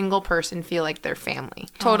every single person feel like their family.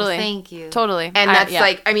 Totally. thank you. Totally. And that's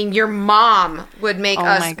like, I mean, your mom would make Oh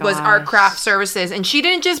us, my was Art gosh. Craft Services, and she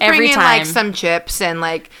didn't just bring Every in like time. some chips and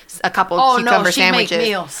like a couple Oh, no, cucumber she'd make sandwiches.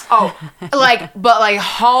 meals. Oh, but like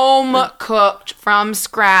home cooked from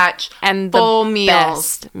scratch and the full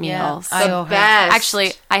meals. best meals. I The owe her. best.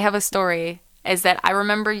 Actually, I have a story. Is that I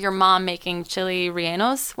remember your mom making chili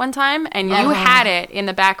rellenos one time, and you had it in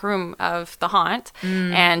the back room of the haunt,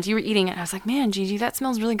 and you were eating it. I was like, "Man, Gigi, that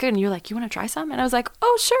smells really good." And you're like, "You want to try some?" And I was like,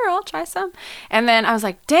 "Oh, sure, I'll try some." And then I was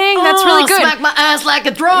like, "Dang, that's really good." Smack my ass like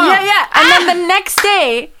a drum. Yeah. And then the next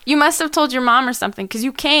day, you must have told your mom or something because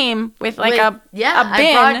you came with like With- a I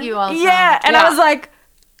bin. brought you all some. Yeah, and Yeah. I was like,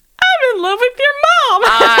 I'm in love with your mom.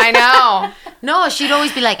 I know. No, she'd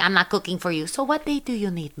always be like, I'm not cooking for you. So what day do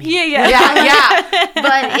you need me? yeah. Yeah.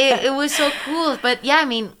 But it was so cool. But yeah, I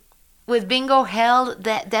mean, with Bingo Hell,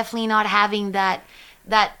 that definitely not having that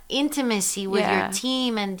intimacy with Yeah. your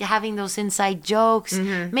team and having those inside jokes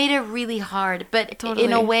made it really hard. But Totally.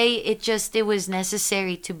 in a way, it was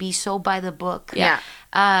necessary to be so by the book. Yeah.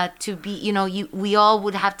 To be, we all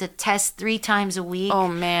would have to test 3 times a week. Oh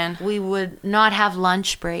man. We would not have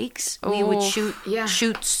lunch breaks. We would Oh,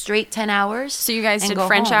 shoot straight 10 hours. So you guys and did go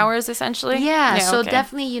French home. hours essentially? Yeah, so okay.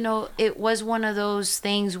 definitely, it was one of those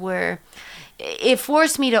things where it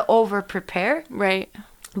forced me to over prepare, Right.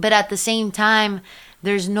 but at the same time,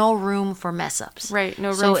 there's no room for mess ups. Right, no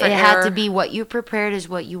room so for it had error. to be what you prepared is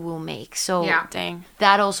what you will make. So Yeah. Dang.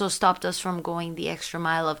 that also stopped us from going the extra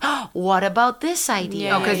mile of, what about this idea?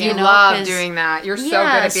 Yeah, Because yeah. you love 'cause- doing that. You're so good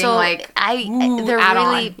at being like, there add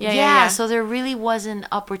really on. Yeah. so there really wasn't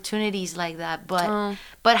opportunities like that,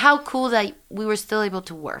 but how cool that we were still able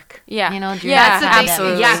to work. Yeah. during Yeah, the that's the pandemic. big,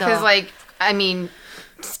 absolutely. yeah, So- because like, I mean,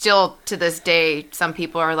 still to this day, some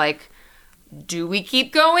people are like, do we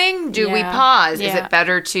keep going? Do we Yeah. pause? Is Yeah. it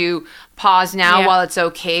better to pause now Yeah. while it's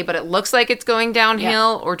okay, but it looks like it's going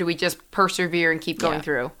downhill? Or do we just persevere and keep going Yeah.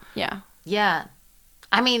 through? Yeah. Yeah.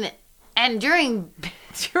 I mean, and during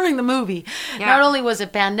the movie, Yeah. not only was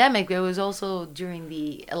it pandemic, it was also during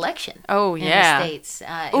the election. Oh, in yeah. the States.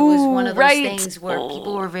 It was one of those right. things where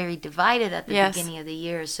people were very divided at the Yes. beginning of the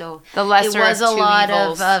year. So The lesser it was of a two lot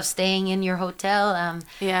evils. of staying in your hotel.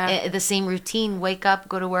 Yeah. The same routine: wake up,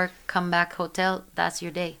 go to work, come back, hotel. That's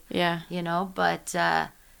your day. Yeah. But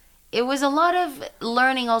it was a lot of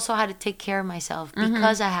learning also how to take care of myself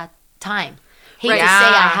because I had time. Hate Right. to say I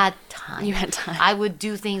Yeah. had time. You had time. I would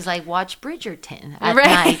do things like watch Bridgerton at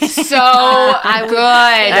Right. night. So I would- good.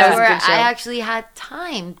 That's That was a where good show. I actually had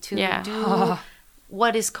time to Yeah. do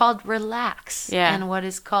what is called relax Yeah. and what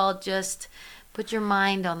is called just put your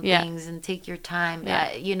mind on Yeah. things and take your time. Yeah.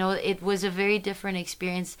 It was a very different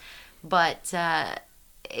experience, but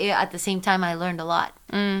at the same time, I learned a lot.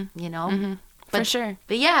 For sure.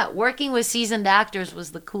 But yeah, working with seasoned actors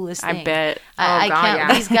was the coolest thing. I bet. I Oh, God, can't.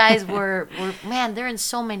 yeah. These guys were man. They're in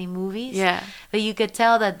so many movies. Yeah. But you could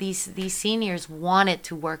tell that these seniors wanted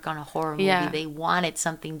to work on a horror movie. Yeah. They wanted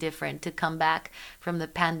something different to come back from the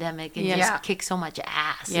pandemic and Yeah. just kick so much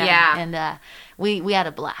ass. Yeah. And we had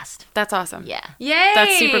a blast. That's awesome. Yeah. Yay!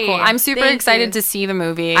 That's super cool. I'm super Thank excited you. to see the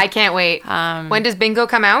movie. I can't wait. When does Bingo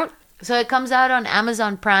come out? So it comes out on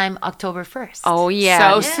Amazon Prime October 1st. Oh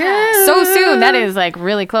yeah. So soon. So soon. That is like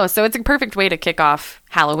really close. So it's a perfect way to kick off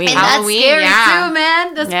Halloween. And Halloween, that's scary yeah. too,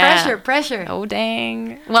 man. That's Yeah. pressure. Oh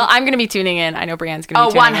dang. Well, I'm gonna be tuning in. I know Brianne's gonna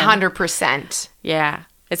Oh, be tuning in. 100%. Yeah.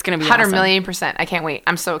 It's gonna be 100 awesome. million%. I can't wait.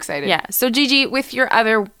 I'm so excited. Yeah. So Gigi, with your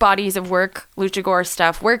other bodies of work, Lucha Gore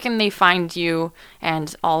stuff, where can they find you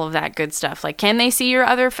and all of that good stuff? Like, can they see your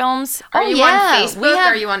other films? Are Oh, you yeah. on We Facebook?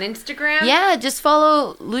 have- Are you on Instagram? Yeah, just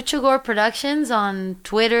follow Lucha Gore Productions on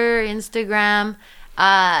Twitter, Instagram,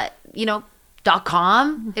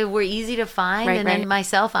 .com. We're easy to find. Right, and right. then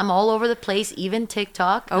myself, I'm all over the place, even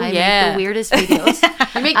TikTok. Oh, I yeah. make the weirdest videos.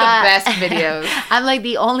 You make the best videos. I'm like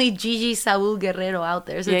the only Gigi Saul Guerrero out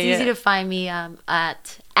there. So it's Yeah, easy yeah. to find me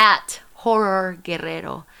at Horror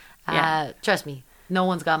Guerrero. Yeah. Trust me. no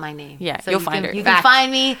one's got my name. Yeah, So you'll you find her. You Fact. can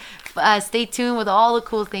find me. Stay tuned with all the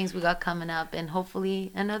cool things we got coming up, and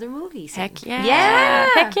hopefully another movie soon. Heck yeah. Yeah.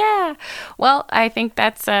 Heck yeah. Well, I think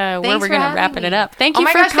that's where Thanks we're for going to having wrap it me. up. Thank Oh you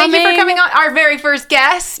my for gosh, coming. thank you for coming on, our very first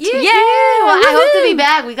guest. Yeah. Yeah. Well, I hope to Woohoo. be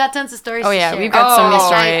back. We got tons of stories. Oh, to yeah, share. we've got so many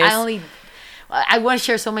stories. I want to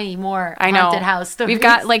share so many more I know. haunted house stories. We've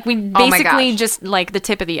got we my basically gosh. just like the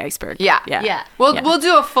tip of the iceberg. Yeah. Yeah. We'll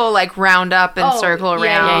do a full like roundup and Oh, circle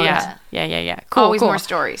yeah, around. Yeah. Cool. Always cool. more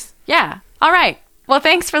stories. Yeah. All right. Well,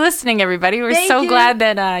 thanks for listening, everybody. We're Thank so you. glad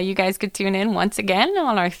that you guys could tune in once again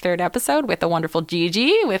on our third episode with the wonderful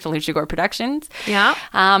Gigi with Lucha Gore Productions.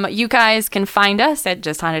 Yeah. You guys can find us at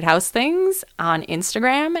Just Haunted House Things on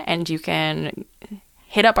Instagram, and you can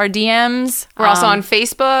hit up our DMs. We're also on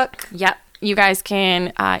Facebook. Yep. You guys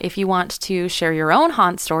can, if you want to share your own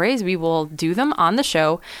haunt stories, we will do them on the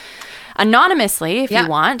show anonymously if Yeah. you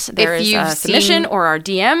want. There If is you've a submission seen- or our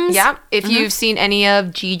DMs. Yeah. If you've seen any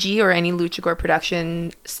of Gigi or any Lucha Gore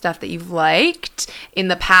production stuff that you've liked in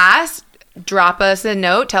the past, drop us a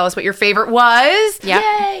note. Tell us what your favorite was. Yep.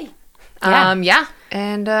 Yay! Yeah.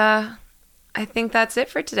 And I think that's it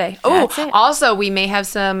for today. Oh, That's it. also we may have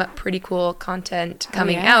some pretty cool content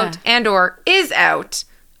coming yeah. out and or is out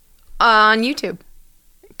on YouTube.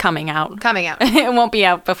 Coming out. It It won't be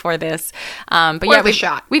out before this. But Worth yeah, a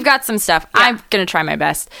shot. we've got some stuff. Yeah. I'm going to try my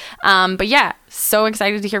best. But yeah, so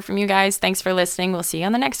excited to hear from you guys. Thanks for listening. We'll see you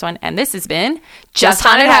on the next one. And this has been Just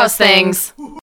Haunted House Things.